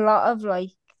happens with a lot of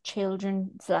like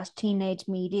children slash teenage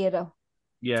media though.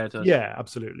 Yeah, it does. Yeah,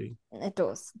 absolutely. It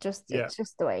does. Just Yeah. it's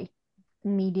just the way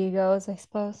media goes, I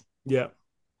suppose. Yeah.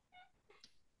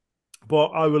 But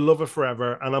I will love it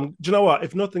forever. And do you know what?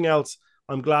 If nothing else,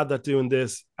 I'm glad that doing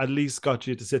this at least got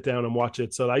you to sit down and watch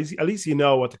it. So at least you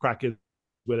know what the crack is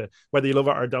with it, whether you love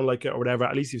it or don't like it or whatever.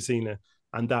 At least you've seen it,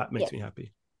 and that Yeah. makes me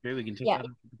happy. Here we can take Yeah. that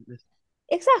off the list.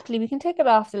 Exactly. We can take it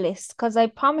off the list because I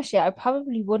promise you, I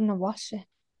probably wouldn't have watched it.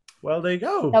 Well, there you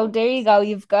go. So there you go.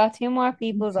 You've got two more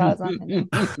people's eyes on it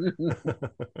now.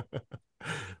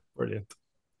 Brilliant.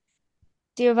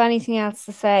 Do you have anything else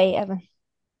to say, Evan?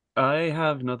 I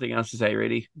have nothing else to say,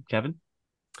 really. Kevin?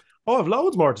 Oh, I've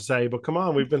loads more to say, but come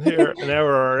on, we've been here an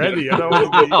hour already. I don't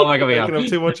want to be Oh my God, we taking have. up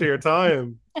too much of your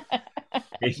time.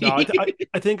 No,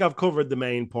 I think I've covered the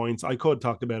main points. I could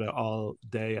talk about it all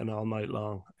day and all night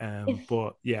long.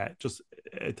 But yeah, just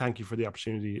thank you for the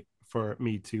opportunity for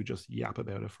me to just yap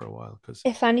about it for a while. Because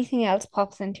If anything else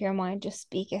pops into your mind, just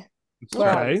speak it. We're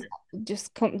okay, always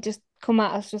just come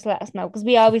at us, just let us know. Because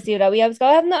we always do that. We always go,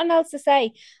 I have nothing else to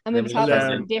say. And Then maybe we talk just about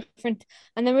listen. something different.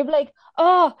 And then we'll be like,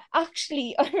 oh,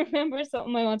 actually, I remember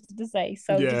something I wanted to say.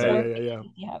 So just yeah, go yeah, ahead yeah, yeah.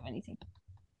 if you have anything.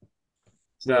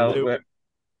 Will So, do.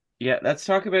 yeah, let's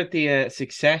talk about the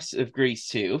success of Grease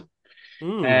 2.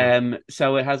 Mm,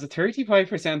 So it has a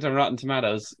 35% on Rotten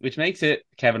Tomatoes, which makes it,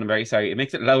 Kevin, I'm very sorry, it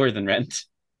makes it lower than Rent.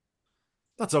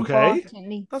 that's okay.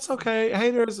 Unfortunately. That's okay.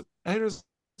 Haters.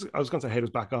 I was going to say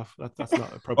haters back off. That's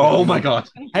not appropriate Oh my anymore.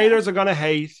 God. Haters are gonna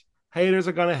hate. Haters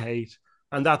are gonna hate,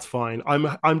 and that's fine.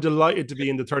 I'm delighted to be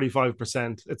in the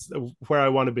 35%. It's where I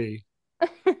want to be.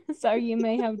 Sorry, you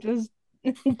may have just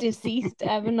deceased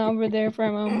Evan over there for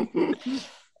a moment.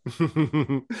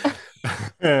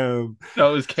 That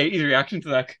was Katie's reaction to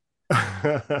that.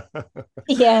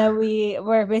 Yeah,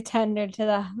 we're a bit tender to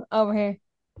that over here.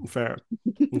 Fair.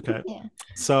 Okay. Yeah.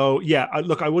 So yeah,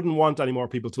 look, I wouldn't want any more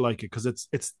people to like it because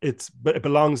it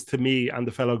belongs to me and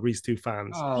the fellow Grease 2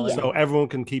 fans. Oh, Yeah. So everyone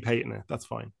can keep hating it. That's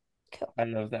fine. Cool. I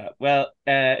love that. Well,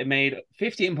 it made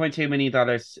 $15.2 million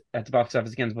at the box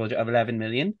office against a budget of 11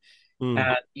 million.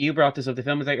 You brought this up. The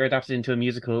film was later adapted into a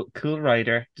musical, Cool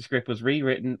Rider. The script was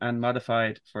rewritten and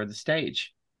modified for the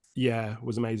stage. Yeah, it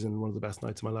was amazing. One of the best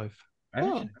nights of my life. I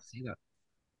actually didn't see that.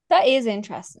 That is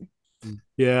interesting.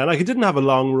 Yeah, like it didn't have a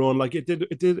long run. Like it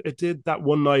did that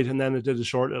one night, and then it did a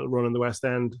short little run in the West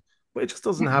End. But it just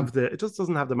doesn't have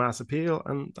the mass appeal,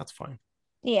 and that's fine.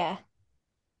 Yeah.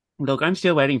 Look, I'm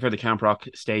still waiting for the Camp Rock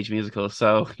stage musical,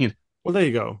 so Well, there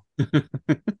you go.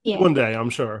 Yeah. One day,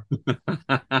 I'm sure.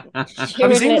 Have you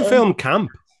Stuart seen the Little. film Camp?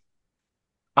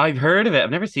 I've heard of it. I've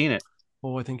never seen it.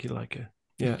 Oh, I think you like it.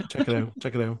 Yeah, check it out.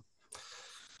 Check it out.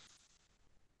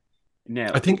 I No.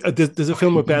 think there's a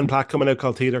film with Ben Platt coming out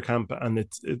called Theater Camp, and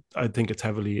I think it's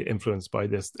heavily influenced by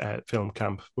this film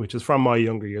Camp, which is from my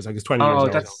younger years. Like it's 20 years Oh,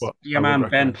 old, that's but I your would man Ben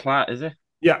recommend. Platt, is it?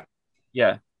 Yeah.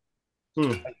 Yeah,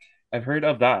 Hmm. I've heard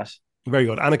of that. Very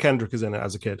good. Anna Kendrick is in it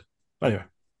as a kid. Anyway.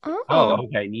 Oh, Oh.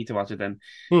 okay. Need to watch it then.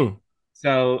 Hmm.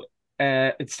 So,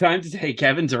 it's time to take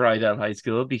Kevin to Rydell High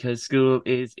School because school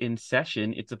is in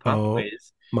session. It's a pop Oh quiz.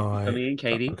 So my. me and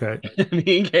Katie, Okay.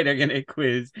 me and Katie are going to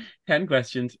quiz 10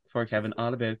 questions for Kevin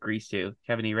all about Grease 2.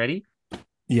 Kevin, are you ready?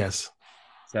 Yes.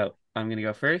 So I'm going to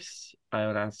go first. I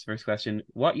will ask the first question.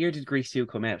 What year did Grease 2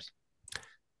 come out?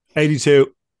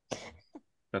 82.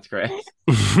 That's correct.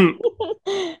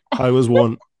 I was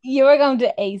one. You were going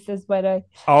to aces, by the way.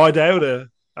 Oh, I doubt it.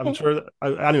 I'm sure.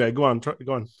 Anyway, go on. Go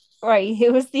on. Right.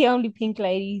 Who was the only pink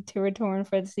lady to return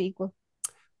for the sequel?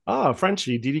 Ah,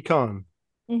 Frenchie, Diddy Khan.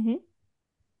 Mm-hmm.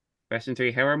 Question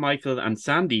 3. How are Michael and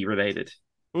Sandy related?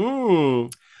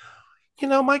 Mm.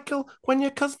 Michael, when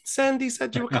your cousin Sandy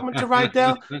said you were coming to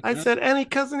Rydell, I said, any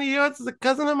cousin of yours is a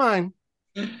cousin of mine.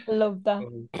 Love that.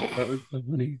 Oh, that was so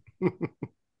funny.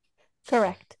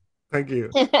 Correct. Thank you.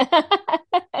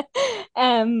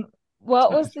 um,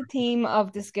 what was the theme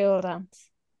of the school dance?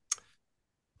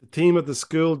 The team of the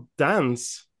school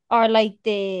dance. Or like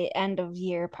the end of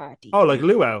year party? Oh, like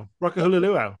luau, rockahula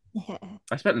luau.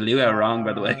 I spelled luau wrong,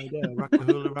 by the way. Yeah,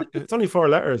 rockahula, rockahula. It's only 4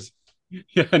 letters.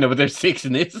 Yeah, I know, but there's 6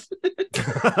 in this.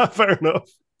 Fair enough.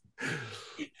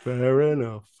 Fair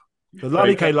enough. The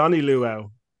Lonnie Right. K. Lonnie luau.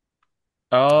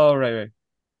 Oh, right.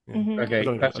 Yeah. Mhm. I Okay,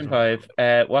 don't question know.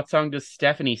 5. What song does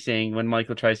Stephanie sing when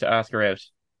Michael tries to ask her out?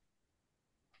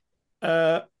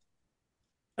 Uh,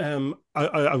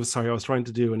 I was sorry. I was trying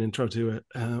to do an intro to it.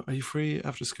 Are you free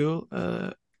after school?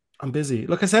 I'm busy.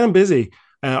 Look, I said I'm busy.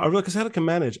 Or look, I said I can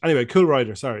manage. Anyway, Cool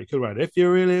Rider. Sorry, Cool Rider. If you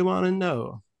really want to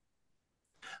know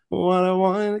what I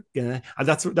want again, and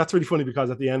that's really funny because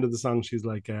at the end of the song, she's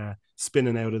like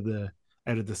spinning out of the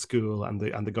school, and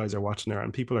the guys are watching her,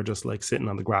 and people are just like sitting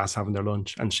on the grass having their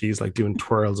lunch, and she's like doing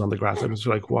twirls on the grass. I'm just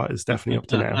like, what is Stephanie up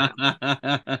to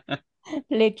now?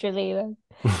 Literally.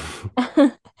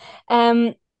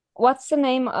 What's the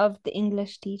name of the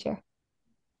English teacher?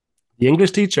 The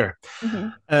English teacher.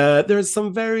 Mm-hmm. There's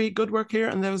some very good work here,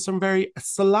 and there was some very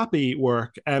sloppy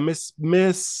work. Miss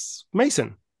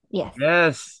Mason. Yes.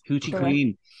 Yes, Hoochie Correct.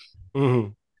 Queen.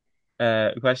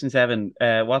 Mm-hmm. Question 7.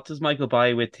 What does Michael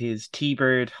buy with his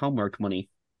T-Bird homework money?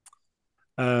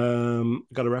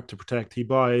 Got a rep to protect. He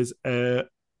buys a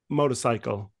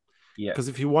motorcycle Yeah. because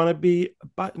if you want to be,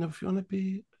 if you want to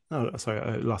be, no, sorry,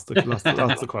 I lost the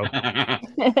quote.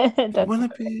 If you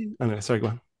want to be, anyway, sorry,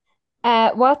 go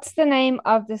on. What's the name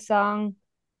of the song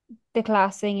the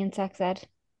class sing in sex ed?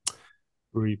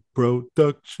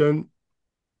 Reproduction.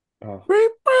 Oh.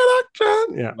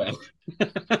 Reproduction. Yeah. Well.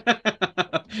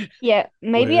 Yeah,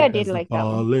 maybe Where I did does the like that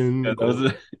one. ballin' Yeah,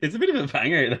 go? it's a bit of a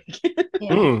banger. Like.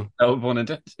 Yeah. No pun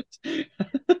intended.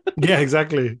 Yeah,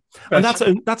 exactly. And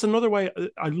Question- that's another way.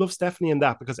 I love Stephanie in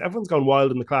that because everyone's gone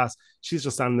wild in the class. She's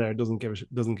just standing there, doesn't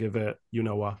give a you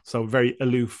know what. So very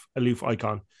aloof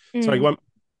icon. Sorry, Mm. go on.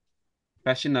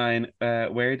 Question 9.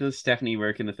 Where does Stephanie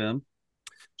work in the film?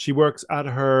 She works at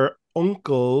her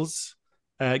uncle's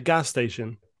gas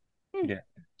station. Yeah.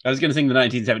 I was going to sing the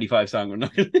 1975 song. I'm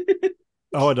not gonna...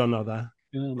 Oh, I don't know that.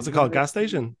 What's it called? Gas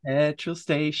station? Petrol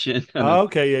station. Oh,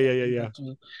 okay, yeah.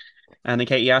 And then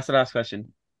Kate, you asked the last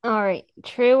question. All right.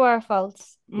 True or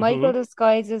false? Michael Mhm.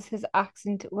 disguises his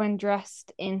accent when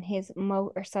dressed in his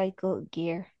motorcycle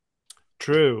gear.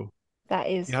 True. That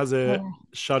is. He has a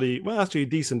shoddy, well, actually, a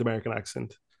decent American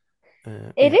accent.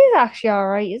 It Yeah. is actually all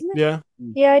right, isn't it? Yeah.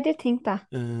 Yeah, I did think that.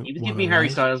 He was giving me Harry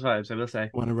Styles vibes, I will say.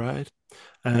 Want to ride?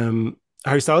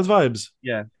 Harry Styles vibes.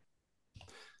 Yeah.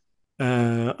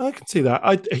 I can see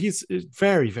that. He's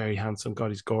very, very handsome. God,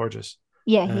 he's gorgeous.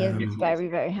 Yeah, he is Um, very,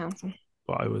 very handsome.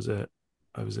 But I was a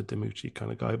Demucci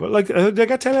kind of guy. But like, did I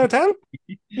get 10 out of 10?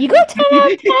 You got 10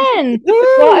 out of 10.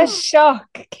 What a shock,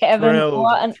 Kevin. Thrilled,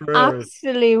 What an thrilled.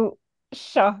 absolute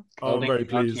shock. Oh, I'm very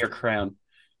Holding onto pleased. your crown.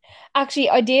 Actually,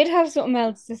 I did have something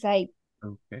else to say.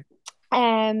 Okay.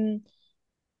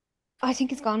 I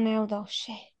think it's gone now, though.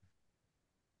 Shit.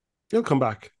 He'll come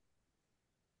back.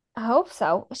 I hope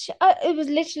so. It was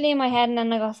literally in my head and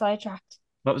then I got sidetracked.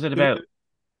 What was it about?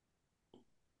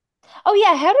 Oh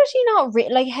yeah, how does she not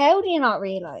like? How do you not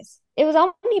realize it was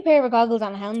only a pair of goggles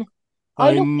and a helmet? I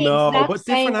I looked the know, exact but same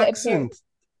different with a pair. accent.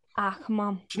 Ah, come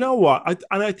on. Do you know what?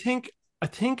 I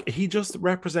think he just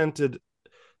represented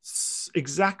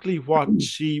exactly what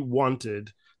she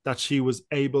wanted. That she was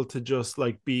able to just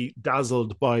like be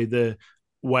dazzled by the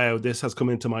wow, this has come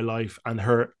into my life, and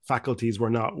her faculties were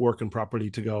not working properly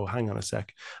to go, hang on a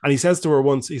sec. And he says to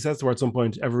her at some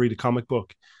point, ever read a comic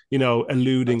book,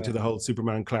 alluding to the whole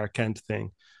Superman Clark Kent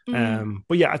thing. Mm.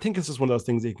 But yeah, I think it's just one of those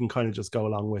things that you can kind of just go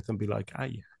along with and be like, ah,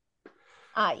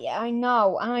 Ah, yeah, I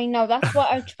know, I know. That's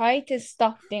what I tried to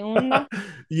stop doing yeah. that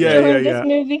Yeah, yeah, during this yeah.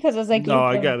 movie because I was like, No, look,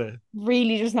 I I'm get it.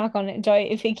 really just not going to enjoy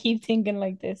it if I keep thinking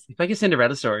like this. It's like a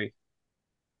Cinderella story.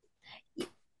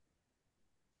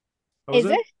 What was Is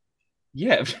it? it?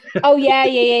 Yeah. Oh yeah,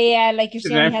 yeah, yeah, yeah. Like if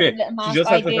she only has a Remember, little she mask. just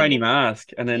I has the did. tiny mask,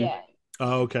 and then Yeah,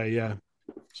 Oh, okay, yeah.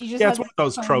 she just Yeah, has it's one of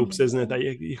those tropes, tiny isn't it? little. That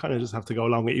you kind of just have to go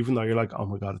along with, even though you're like, oh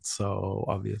my God, it's so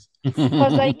obvious.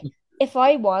 Because like if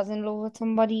I was in love with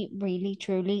somebody really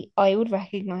truly, I would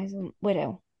recognize them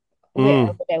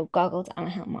Mm, without goggles and a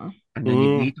helmet on. and then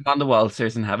you'd mm. meet them on the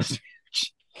waltzers and have a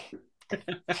speech.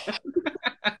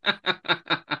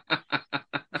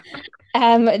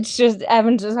 It's just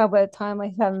Evan just how about the time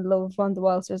I fell in love with one of the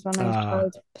waltzers when I was Ah,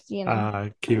 12, you know,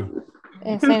 cute.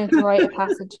 saying it's a rite of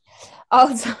passage.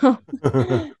 Also,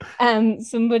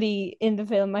 somebody in the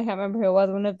film, I can't remember who it was,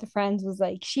 one of the friends was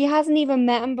like, she hasn't even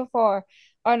met him before,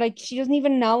 or like she doesn't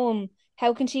even know him.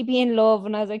 How can she be in love?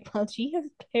 And I was like, well, she has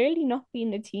clearly not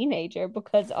been a teenager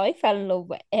because I fell in love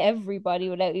with everybody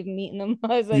without even meeting them.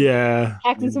 I was like Yeah.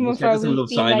 texting You someone for said a this in week, Love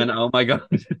being Simon. like, Oh my God.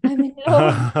 I'm in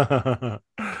love.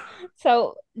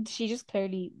 So she just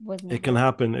clearly was It can never.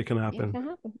 happen. It can It happen. can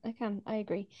happen. I can. I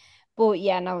agree. But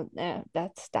yeah, no,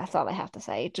 that's all I have to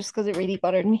say. Just because it really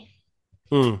bothered me.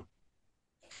 Mm.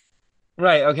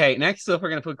 Right, okay. Next up, we're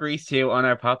going to put Grease 2 on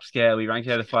our pop scale. We ranked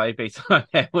it out of 5 based on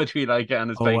how much we like it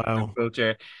and its Oh, place in wow.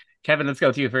 culture. Kevin, let's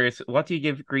go to you first. What do you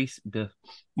give Grease the?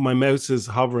 My mouse is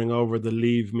hovering over the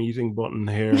leave meeting button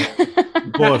here.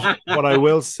 But what I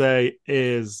will say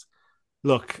is,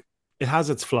 look, it has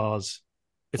its flaws.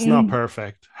 It's not Mm,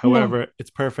 perfect. no, However, it's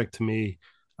perfect to me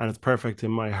and it's perfect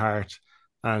in my heart.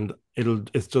 And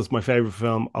it's just my favorite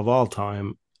film of all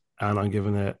time. And I'm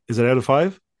giving it, is it out of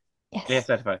five? Yes, yes,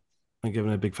 out of 5. I'm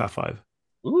giving it a big fat five.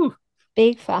 Ooh.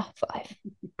 big fat five.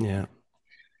 Yeah.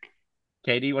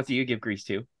 Katie, what do you give Grease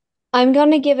 2? I'm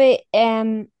gonna give it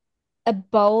a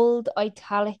bold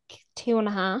italic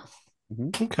 2.5.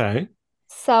 Okay.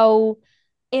 So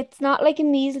it's not like a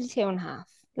measly 2.5.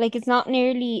 Like it's not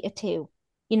nearly a two.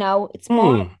 It's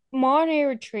Hmm. more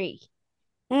near a three.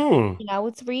 Hmm.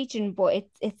 It's reaching, but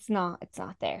it's not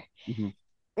there. Mm-hmm.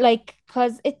 Like,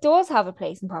 because it does have a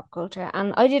place in pop culture,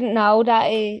 and I didn't know that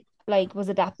it like was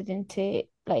adapted into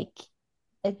like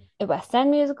a West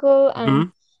End musical and Hmm.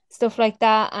 stuff like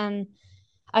that. And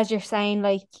as you're saying,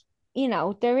 like,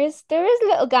 there is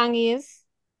little gangies,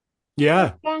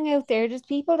 Yeah. gang out there. There's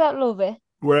people that love it.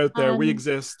 We're out there. We And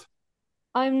exist.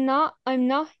 I'm not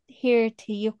here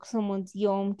to yuck someone's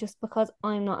yum just because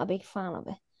I'm not a big fan of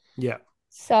it. Yeah.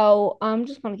 So I'm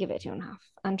just gonna give it a 2.5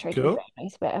 and try to be Cool. very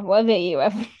nice about it. What about you,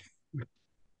 Evan?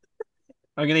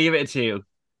 I'm going to give it a 2.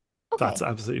 That's Okay.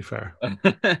 absolutely fair.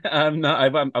 Obviously, I'm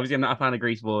not a fan of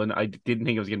Grease 1. I didn't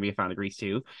think I was going to be a fan of Grease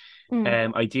 2.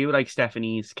 Mm. I do like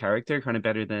Stephanie's character kind of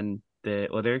better than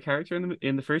the other character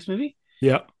in the first movie.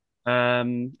 Yeah. I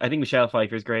think Michelle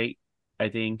Pfeiffer is great. I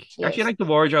think actually I Cheers. like the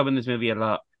wardrobe in this movie a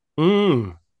lot.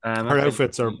 Mm. I Her have to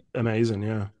outfits are say, amazing.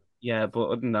 Yeah. yeah, but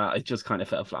other than that, it just kind of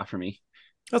fell flat for me.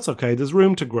 That's okay. There's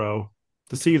room to grow.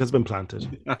 The seed has been planted.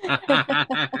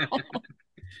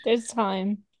 There's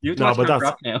time. You have to No, watch but Camp that's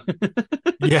Rock now.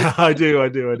 yeah, I do, I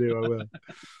do, I do, I will.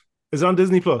 Is it on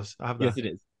Disney Plus? I have Yes, that. it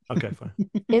is. Okay, fine.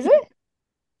 Is it?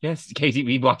 Yes, Katie,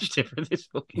 we watched it for this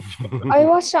fucking show. I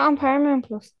watched it on Paramount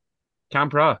Plus.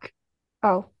 Camp Rock.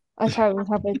 Oh, I thought we were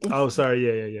talking about Oh, this. sorry.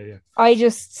 Yeah, yeah, yeah, yeah.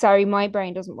 Sorry, my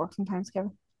brain doesn't work sometimes,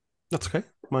 Kevin. That's okay.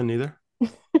 Mine neither.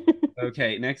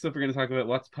 Okay, next up, we're going to talk about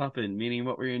what's popping, meaning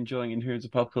what we're enjoying in terms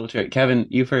of pop culture. Kevin,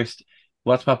 you first.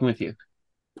 What's popping with you?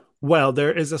 Well,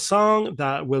 there is a song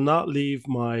that will not leave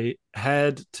my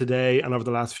head today and over the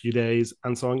last few days.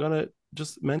 And so I'm going to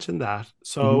just mention that. Mhm.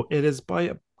 So it is by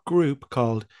a group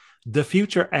called The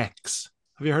Future X.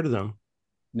 Have you heard of them?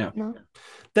 No. No.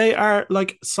 They are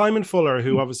like Simon Fuller,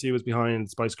 who obviously was behind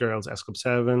Spice Girls, S Club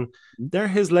 7. Mhm. They're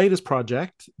his latest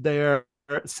project. They're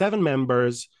 7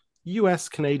 members, US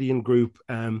Canadian group.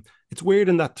 It's weird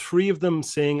in that 3 of them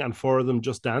sing and 4 of them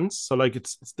just dance. So like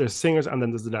it's there's singers and then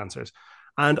there's the dancers.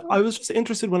 And I was just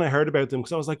interested when I heard about them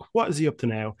because I was like, what is he up to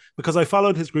now? Because I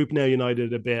followed his group Now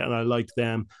United a bit and I liked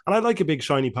them. And I like a big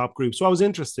shiny pop group. So I was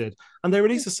interested. And they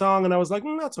released a song and I was like,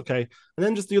 that's okay. And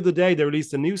then just the other day, they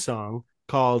released a new song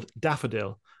called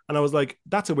Daffodil. And I was like,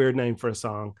 that's a weird name for a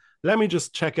song. Let me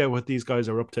just check out what these guys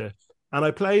are up to. And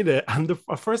I played it. And the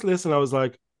first listen, I was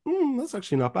like, that's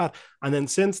actually not bad. And then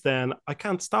since then, I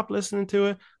can't stop listening to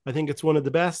it. I think it's one of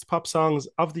the best pop songs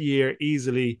of the year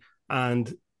easily.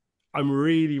 And I'm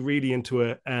really, really into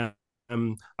it. I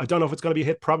don't know if it's going to be a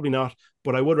hit, probably not,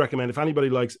 but I would recommend if anybody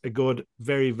likes a good,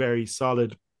 very, very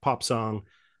solid pop song,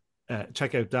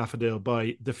 check out Daffodil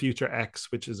by The Future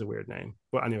X, which is a weird name.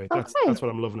 But anyway, Okay, that's what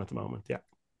I'm loving at the moment. Yeah.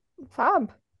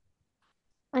 fab.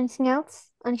 Anything else?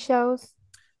 Any shows?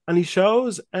 Any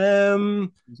shows?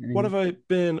 What have I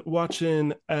been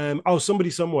watching? Somebody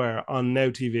Somewhere on Now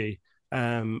TV.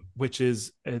 Which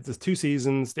is there's 2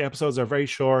 seasons. The episodes are very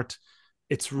short.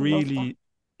 It's I love that. really,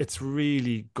 it's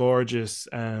really gorgeous.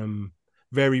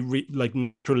 Very like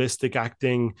naturalistic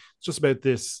acting. It's just about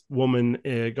this woman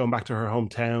going back to her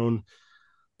hometown.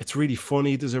 It's really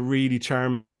funny. There's a really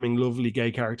charming, lovely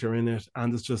gay character in it,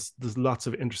 and there's lots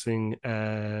of interesting,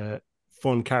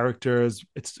 fun characters.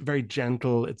 It's very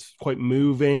gentle. It's quite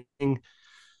moving.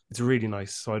 It's really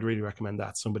nice. So I'd really recommend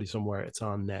that. Somebody Somewhere. It's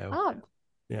on now. Oh,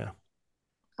 Yeah,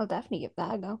 I'll definitely give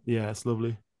that a go. yeah, it's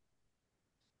lovely.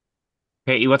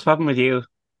 Katie, what's popping with you?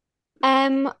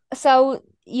 So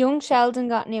Young Sheldon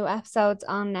got new episodes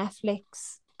on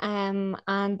Netflix. And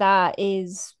that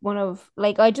is one of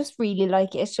like I just really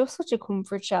like it. It's just such a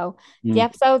comfort show. The Mm.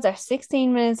 episodes are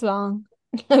 16 minutes long.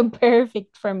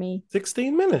 Perfect for me.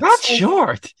 16 That's minutes. They're,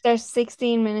 short. they're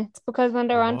 16 minutes because when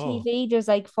they're on Whoa, TV, there's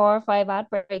like 4 or 5 ad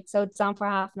breaks, so it's on for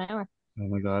half an hour. Oh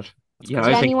my God. that's Yeah, I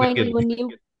was crazy. thinking Genuinely,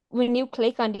 wicked. when you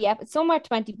click on the episode, somewhere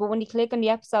 20, but when you click on the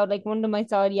episode, like one of them I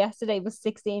saw yesterday was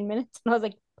 16 minutes, and I was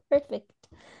like, perfect.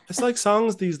 It's like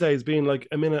songs these days being like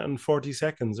a minute and 40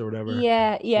 seconds or whatever.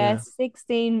 Yeah, Yeah.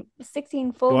 16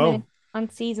 full Wow. minutes on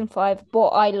season 5, but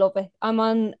I love it.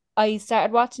 I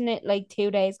started watching it like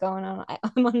 2 days going on.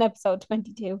 I'm on episode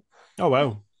 22. Oh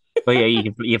wow. But yeah,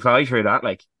 you fly through that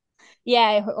like.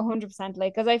 Yeah, 100%.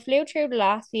 Like, because I flew through the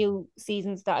last few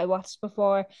seasons that I watched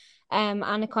before, and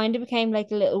it kind of became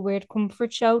like a little weird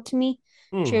comfort show to me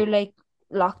Hmm. through like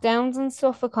lockdowns and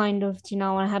stuff. I kind of, when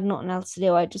I had nothing else to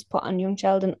do, I just put on Young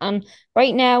Sheldon. And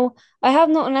right now, I have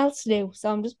nothing else to do,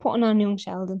 so I'm just putting on Young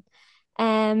Sheldon.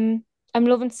 Um, I'm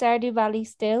loving Stardew Valley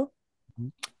still.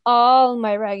 All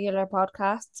my regular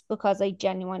podcasts because I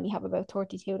genuinely have about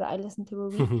 32 that I listen to a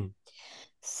week.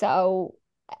 So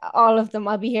all of them,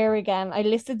 I'll be here again. I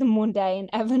listed them one day and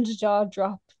Evan's jaw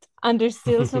dropped. And there's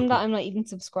still some that I'm not even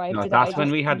subscribed No, to that I that's when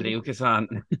just we had kind of Lucas on.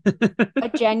 I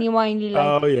genuinely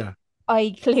Oh like yeah.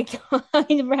 I clicked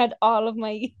I read all of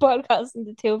my podcasts and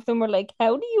the two of them were like,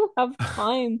 how do you have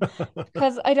time?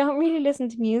 Because I don't really listen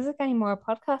to music anymore.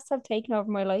 Podcasts have taken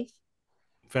over my life.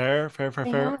 Fair, fair, fair,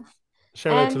 They fair. have.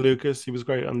 Shout out to Um Lucas. He was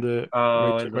great on the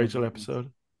Oh, I Rachel, love Rachel Lucas.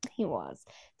 episode. he was.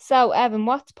 So Evan,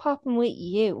 what's popping with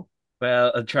you?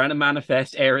 Well, I'm trying to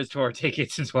manifest Eras tour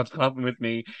tickets is what's popping with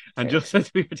me. And True. just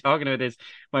as we were talking about this,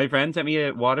 my friend sent me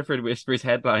a Waterford Whispers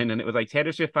headline, and it was like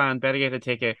Taylor Swift fan better get a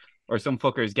ticket or some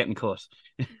fuckers getting cut.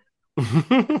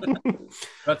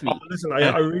 That's Oh, me. listen,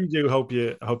 I really do hope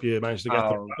you manage to get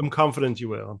there. Oh, I'm confident you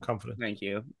will. I'm confident. thank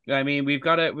you. I mean, we've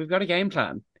got a game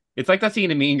plan. It's like that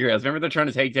scene in Mean Girls. Remember they're trying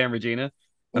to take down Regina,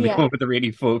 and they come Yeah. up with a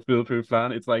really foolproof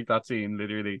plan. It's like that scene,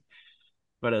 literally.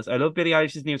 What else? I love Billie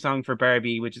Eilish's new song for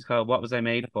Barbie, which is called "What Was I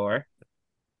Made For."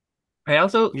 I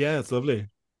also, Yeah, it's lovely.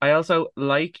 I also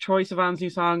like Troye Sivan's new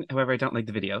song. However, I don't like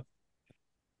the video.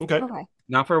 Okay. Okay.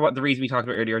 Not for what the reason we talked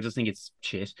about earlier. I just think it's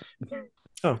shit.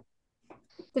 Oh.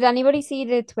 Did anybody see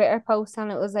the Twitter post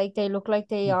and it was like they look like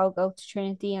they all go to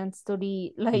Trinity and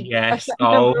study like I Yes. can't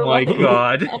Oh remember my what it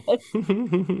God. said.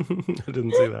 I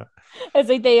didn't see that. It's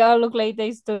like they all look like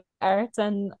they study arts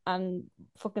and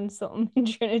fucking something in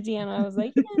Trinity and I was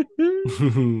like,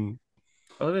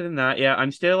 Other than that, yeah,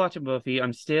 I'm still watching Buffy.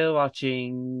 I'm still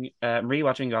watching,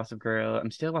 rewatching Gossip Girl. I'm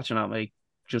still watching all my,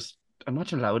 just, I'm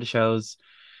watching a load of shows.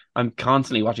 I'm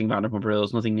constantly watching Vanderpump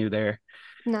Rules. Nothing new there.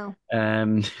 no.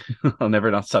 Um, I'll never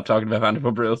not stop talking about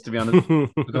Vanderpump Rules, to be honest.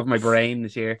 Took off my brain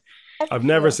this year. I've Every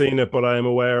never year. seen it, but I am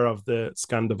aware of the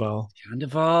Scandival.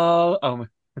 Sandoval. Oh my.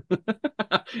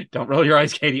 Don't roll your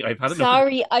eyes, Katie. I've had enough of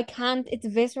Sorry, I can't. It's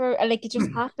visceral. Like it just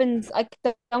it. happens. I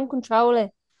don't control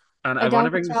it. And I I want to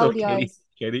don't bring this control up, the Katie. eyes.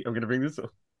 Katie, I'm going to bring this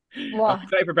up. I'm What?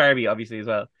 excited for Barbie, obviously, as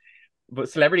well. But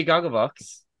Celebrity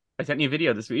Gogglebox, I sent you a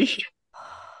video this week.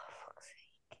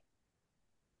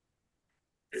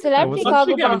 Yeah, Celebrity what's that? Watch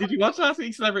it, Gavin. Gogglebox. Did you watch last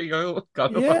week's Celebrity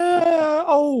Gogglebox? Yeah.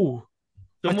 Oh.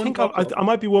 I Someone think popped up. I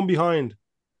might be one behind.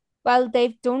 Well,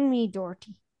 they've done me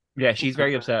dirty. Yeah, she's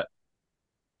very upset.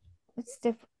 It's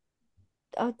the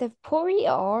they've put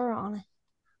Rita Ora on it.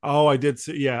 Oh, I did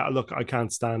see. Yeah, look, I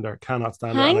can't stand her. Cannot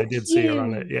stand her, and I Thank did see her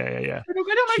on it. you. Yeah, yeah, yeah. Look,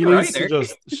 I don't like She her needs to either.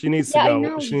 just. She needs to Yeah, I go.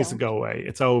 know She you needs to don't. go away.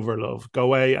 It's over, love. Go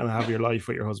away and have your life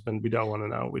with your husband. We don't want to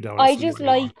know. We don't want to I see you just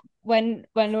anymore. like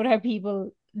when other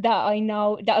people that I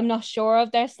know that I'm not sure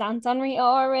of their stance on Rita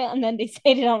Ora, and then they say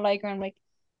they don't like her. I'm like,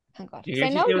 thank God, Do you because hear I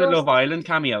she's know doing a yours. Love Island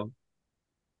cameo?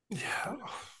 Yeah.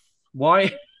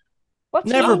 Why? What's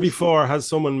Never wrong? before has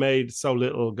someone made so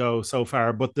little go so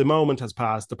far, but the moment has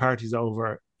passed. The party's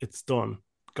over. It's done.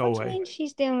 Go What do you away. mean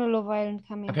she's doing a Love Island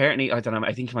cameo? Apparently, I don't know.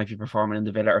 I think she might be performing in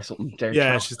the villa or something. They're Yeah,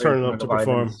 trying she's her turning for up to Love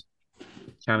Island perform.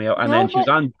 cameo, and then No, she was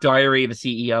but on Diary of a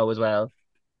CEO as well.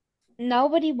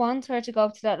 nobody wants her to go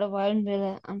to that Love Island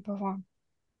villa and perform.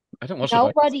 I don't watch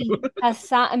Love Nobody Island. has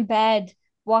sat in bed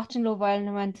watching Love Island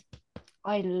and went,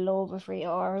 I love if Rita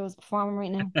Ora was performing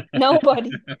right now.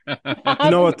 Nobody You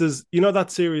know what? hasn't. There's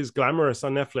that series Glamorous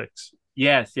on Netflix.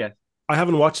 Yes, yes. I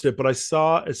haven't watched it, but I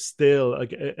saw a still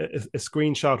like a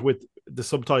screenshot with the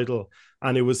subtitle,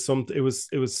 and it was some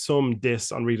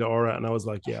diss on Rita Ora, and I was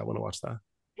like, yeah, I want to watch that.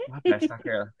 God bless that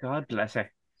girl. God bless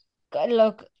her.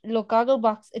 Look,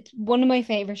 Gogglebox. It's one of my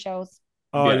favorite shows,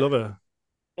 Oh, I Yeah. love it.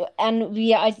 and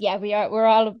we're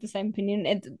all of the same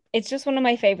opinion. It's just one of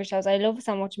my favorite shows. I love it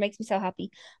so much. It makes me so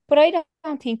happy. But I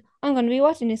don't think I'm going to be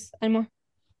watching this anymore.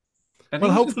 I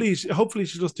Well, think it's just, hopefully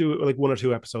she'll just do like one or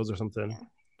two episodes or something.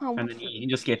 and then you Hopefully, can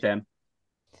just skip them.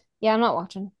 yeah, I'm not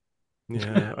watching.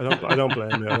 Yeah, I don't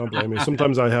blame you. I don't blame you.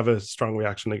 Sometimes I have a strong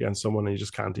reaction against someone and you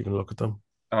just can't even look at them.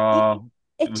 Oh,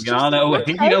 It's we all just know. not I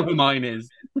think you know right. who mine is.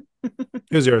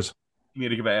 Who's yours?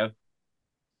 Comedic about.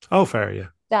 Oh, fair, yeah.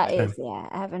 That Same. is, yeah,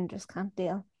 Evan just can't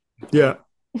deal. Yeah.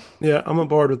 Yeah, I'm on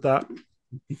board with that.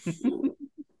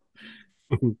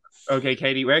 Okay,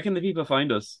 Katie, where can the people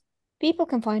find us? People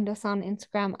can find us on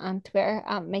Instagram and Twitter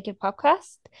at Make It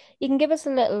Podcast. You can give us a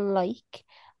little like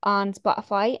on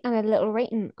Spotify and a little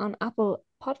rating on Apple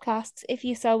Podcasts if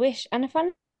you so wish. And if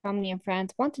any family and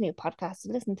friends want a new podcast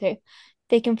to listen to,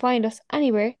 they can find us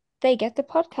anywhere they get the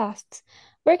podcasts.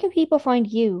 Where can people find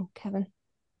you, Kevin?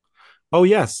 Oh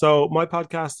yes, so my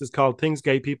podcast is called Things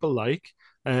Gay People Like.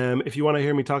 If you want to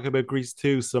hear me talk about Grease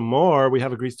 2 some more, we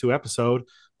have a Grease 2 episode.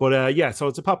 But yeah, so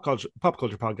it's a pop culture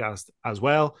podcast as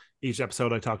well. Each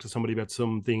episode I talk to somebody about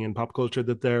something in pop culture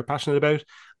that they're passionate about.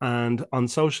 And on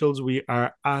socials, we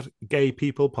are at Gay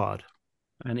People Pod.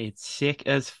 And it's sick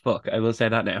as fuck. I will say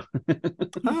that now.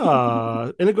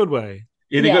 Ah, in a good way.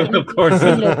 In a Yeah, good, of course, we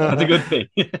love that's a it. good thing.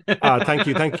 Thank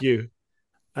you, thank you.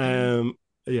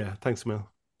 Yeah, thanks, Mil.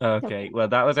 No Okay, well,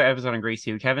 that was our episode on Grease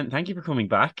 2. Kevin, thank you for coming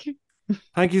back.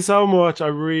 Thank you so much. I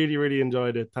really, really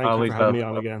enjoyed it. Thank you for Always having me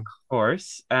welcome, on of again.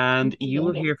 course. And you will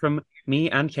problem. hear from me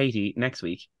and Katie next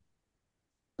week.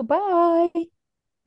 Goodbye.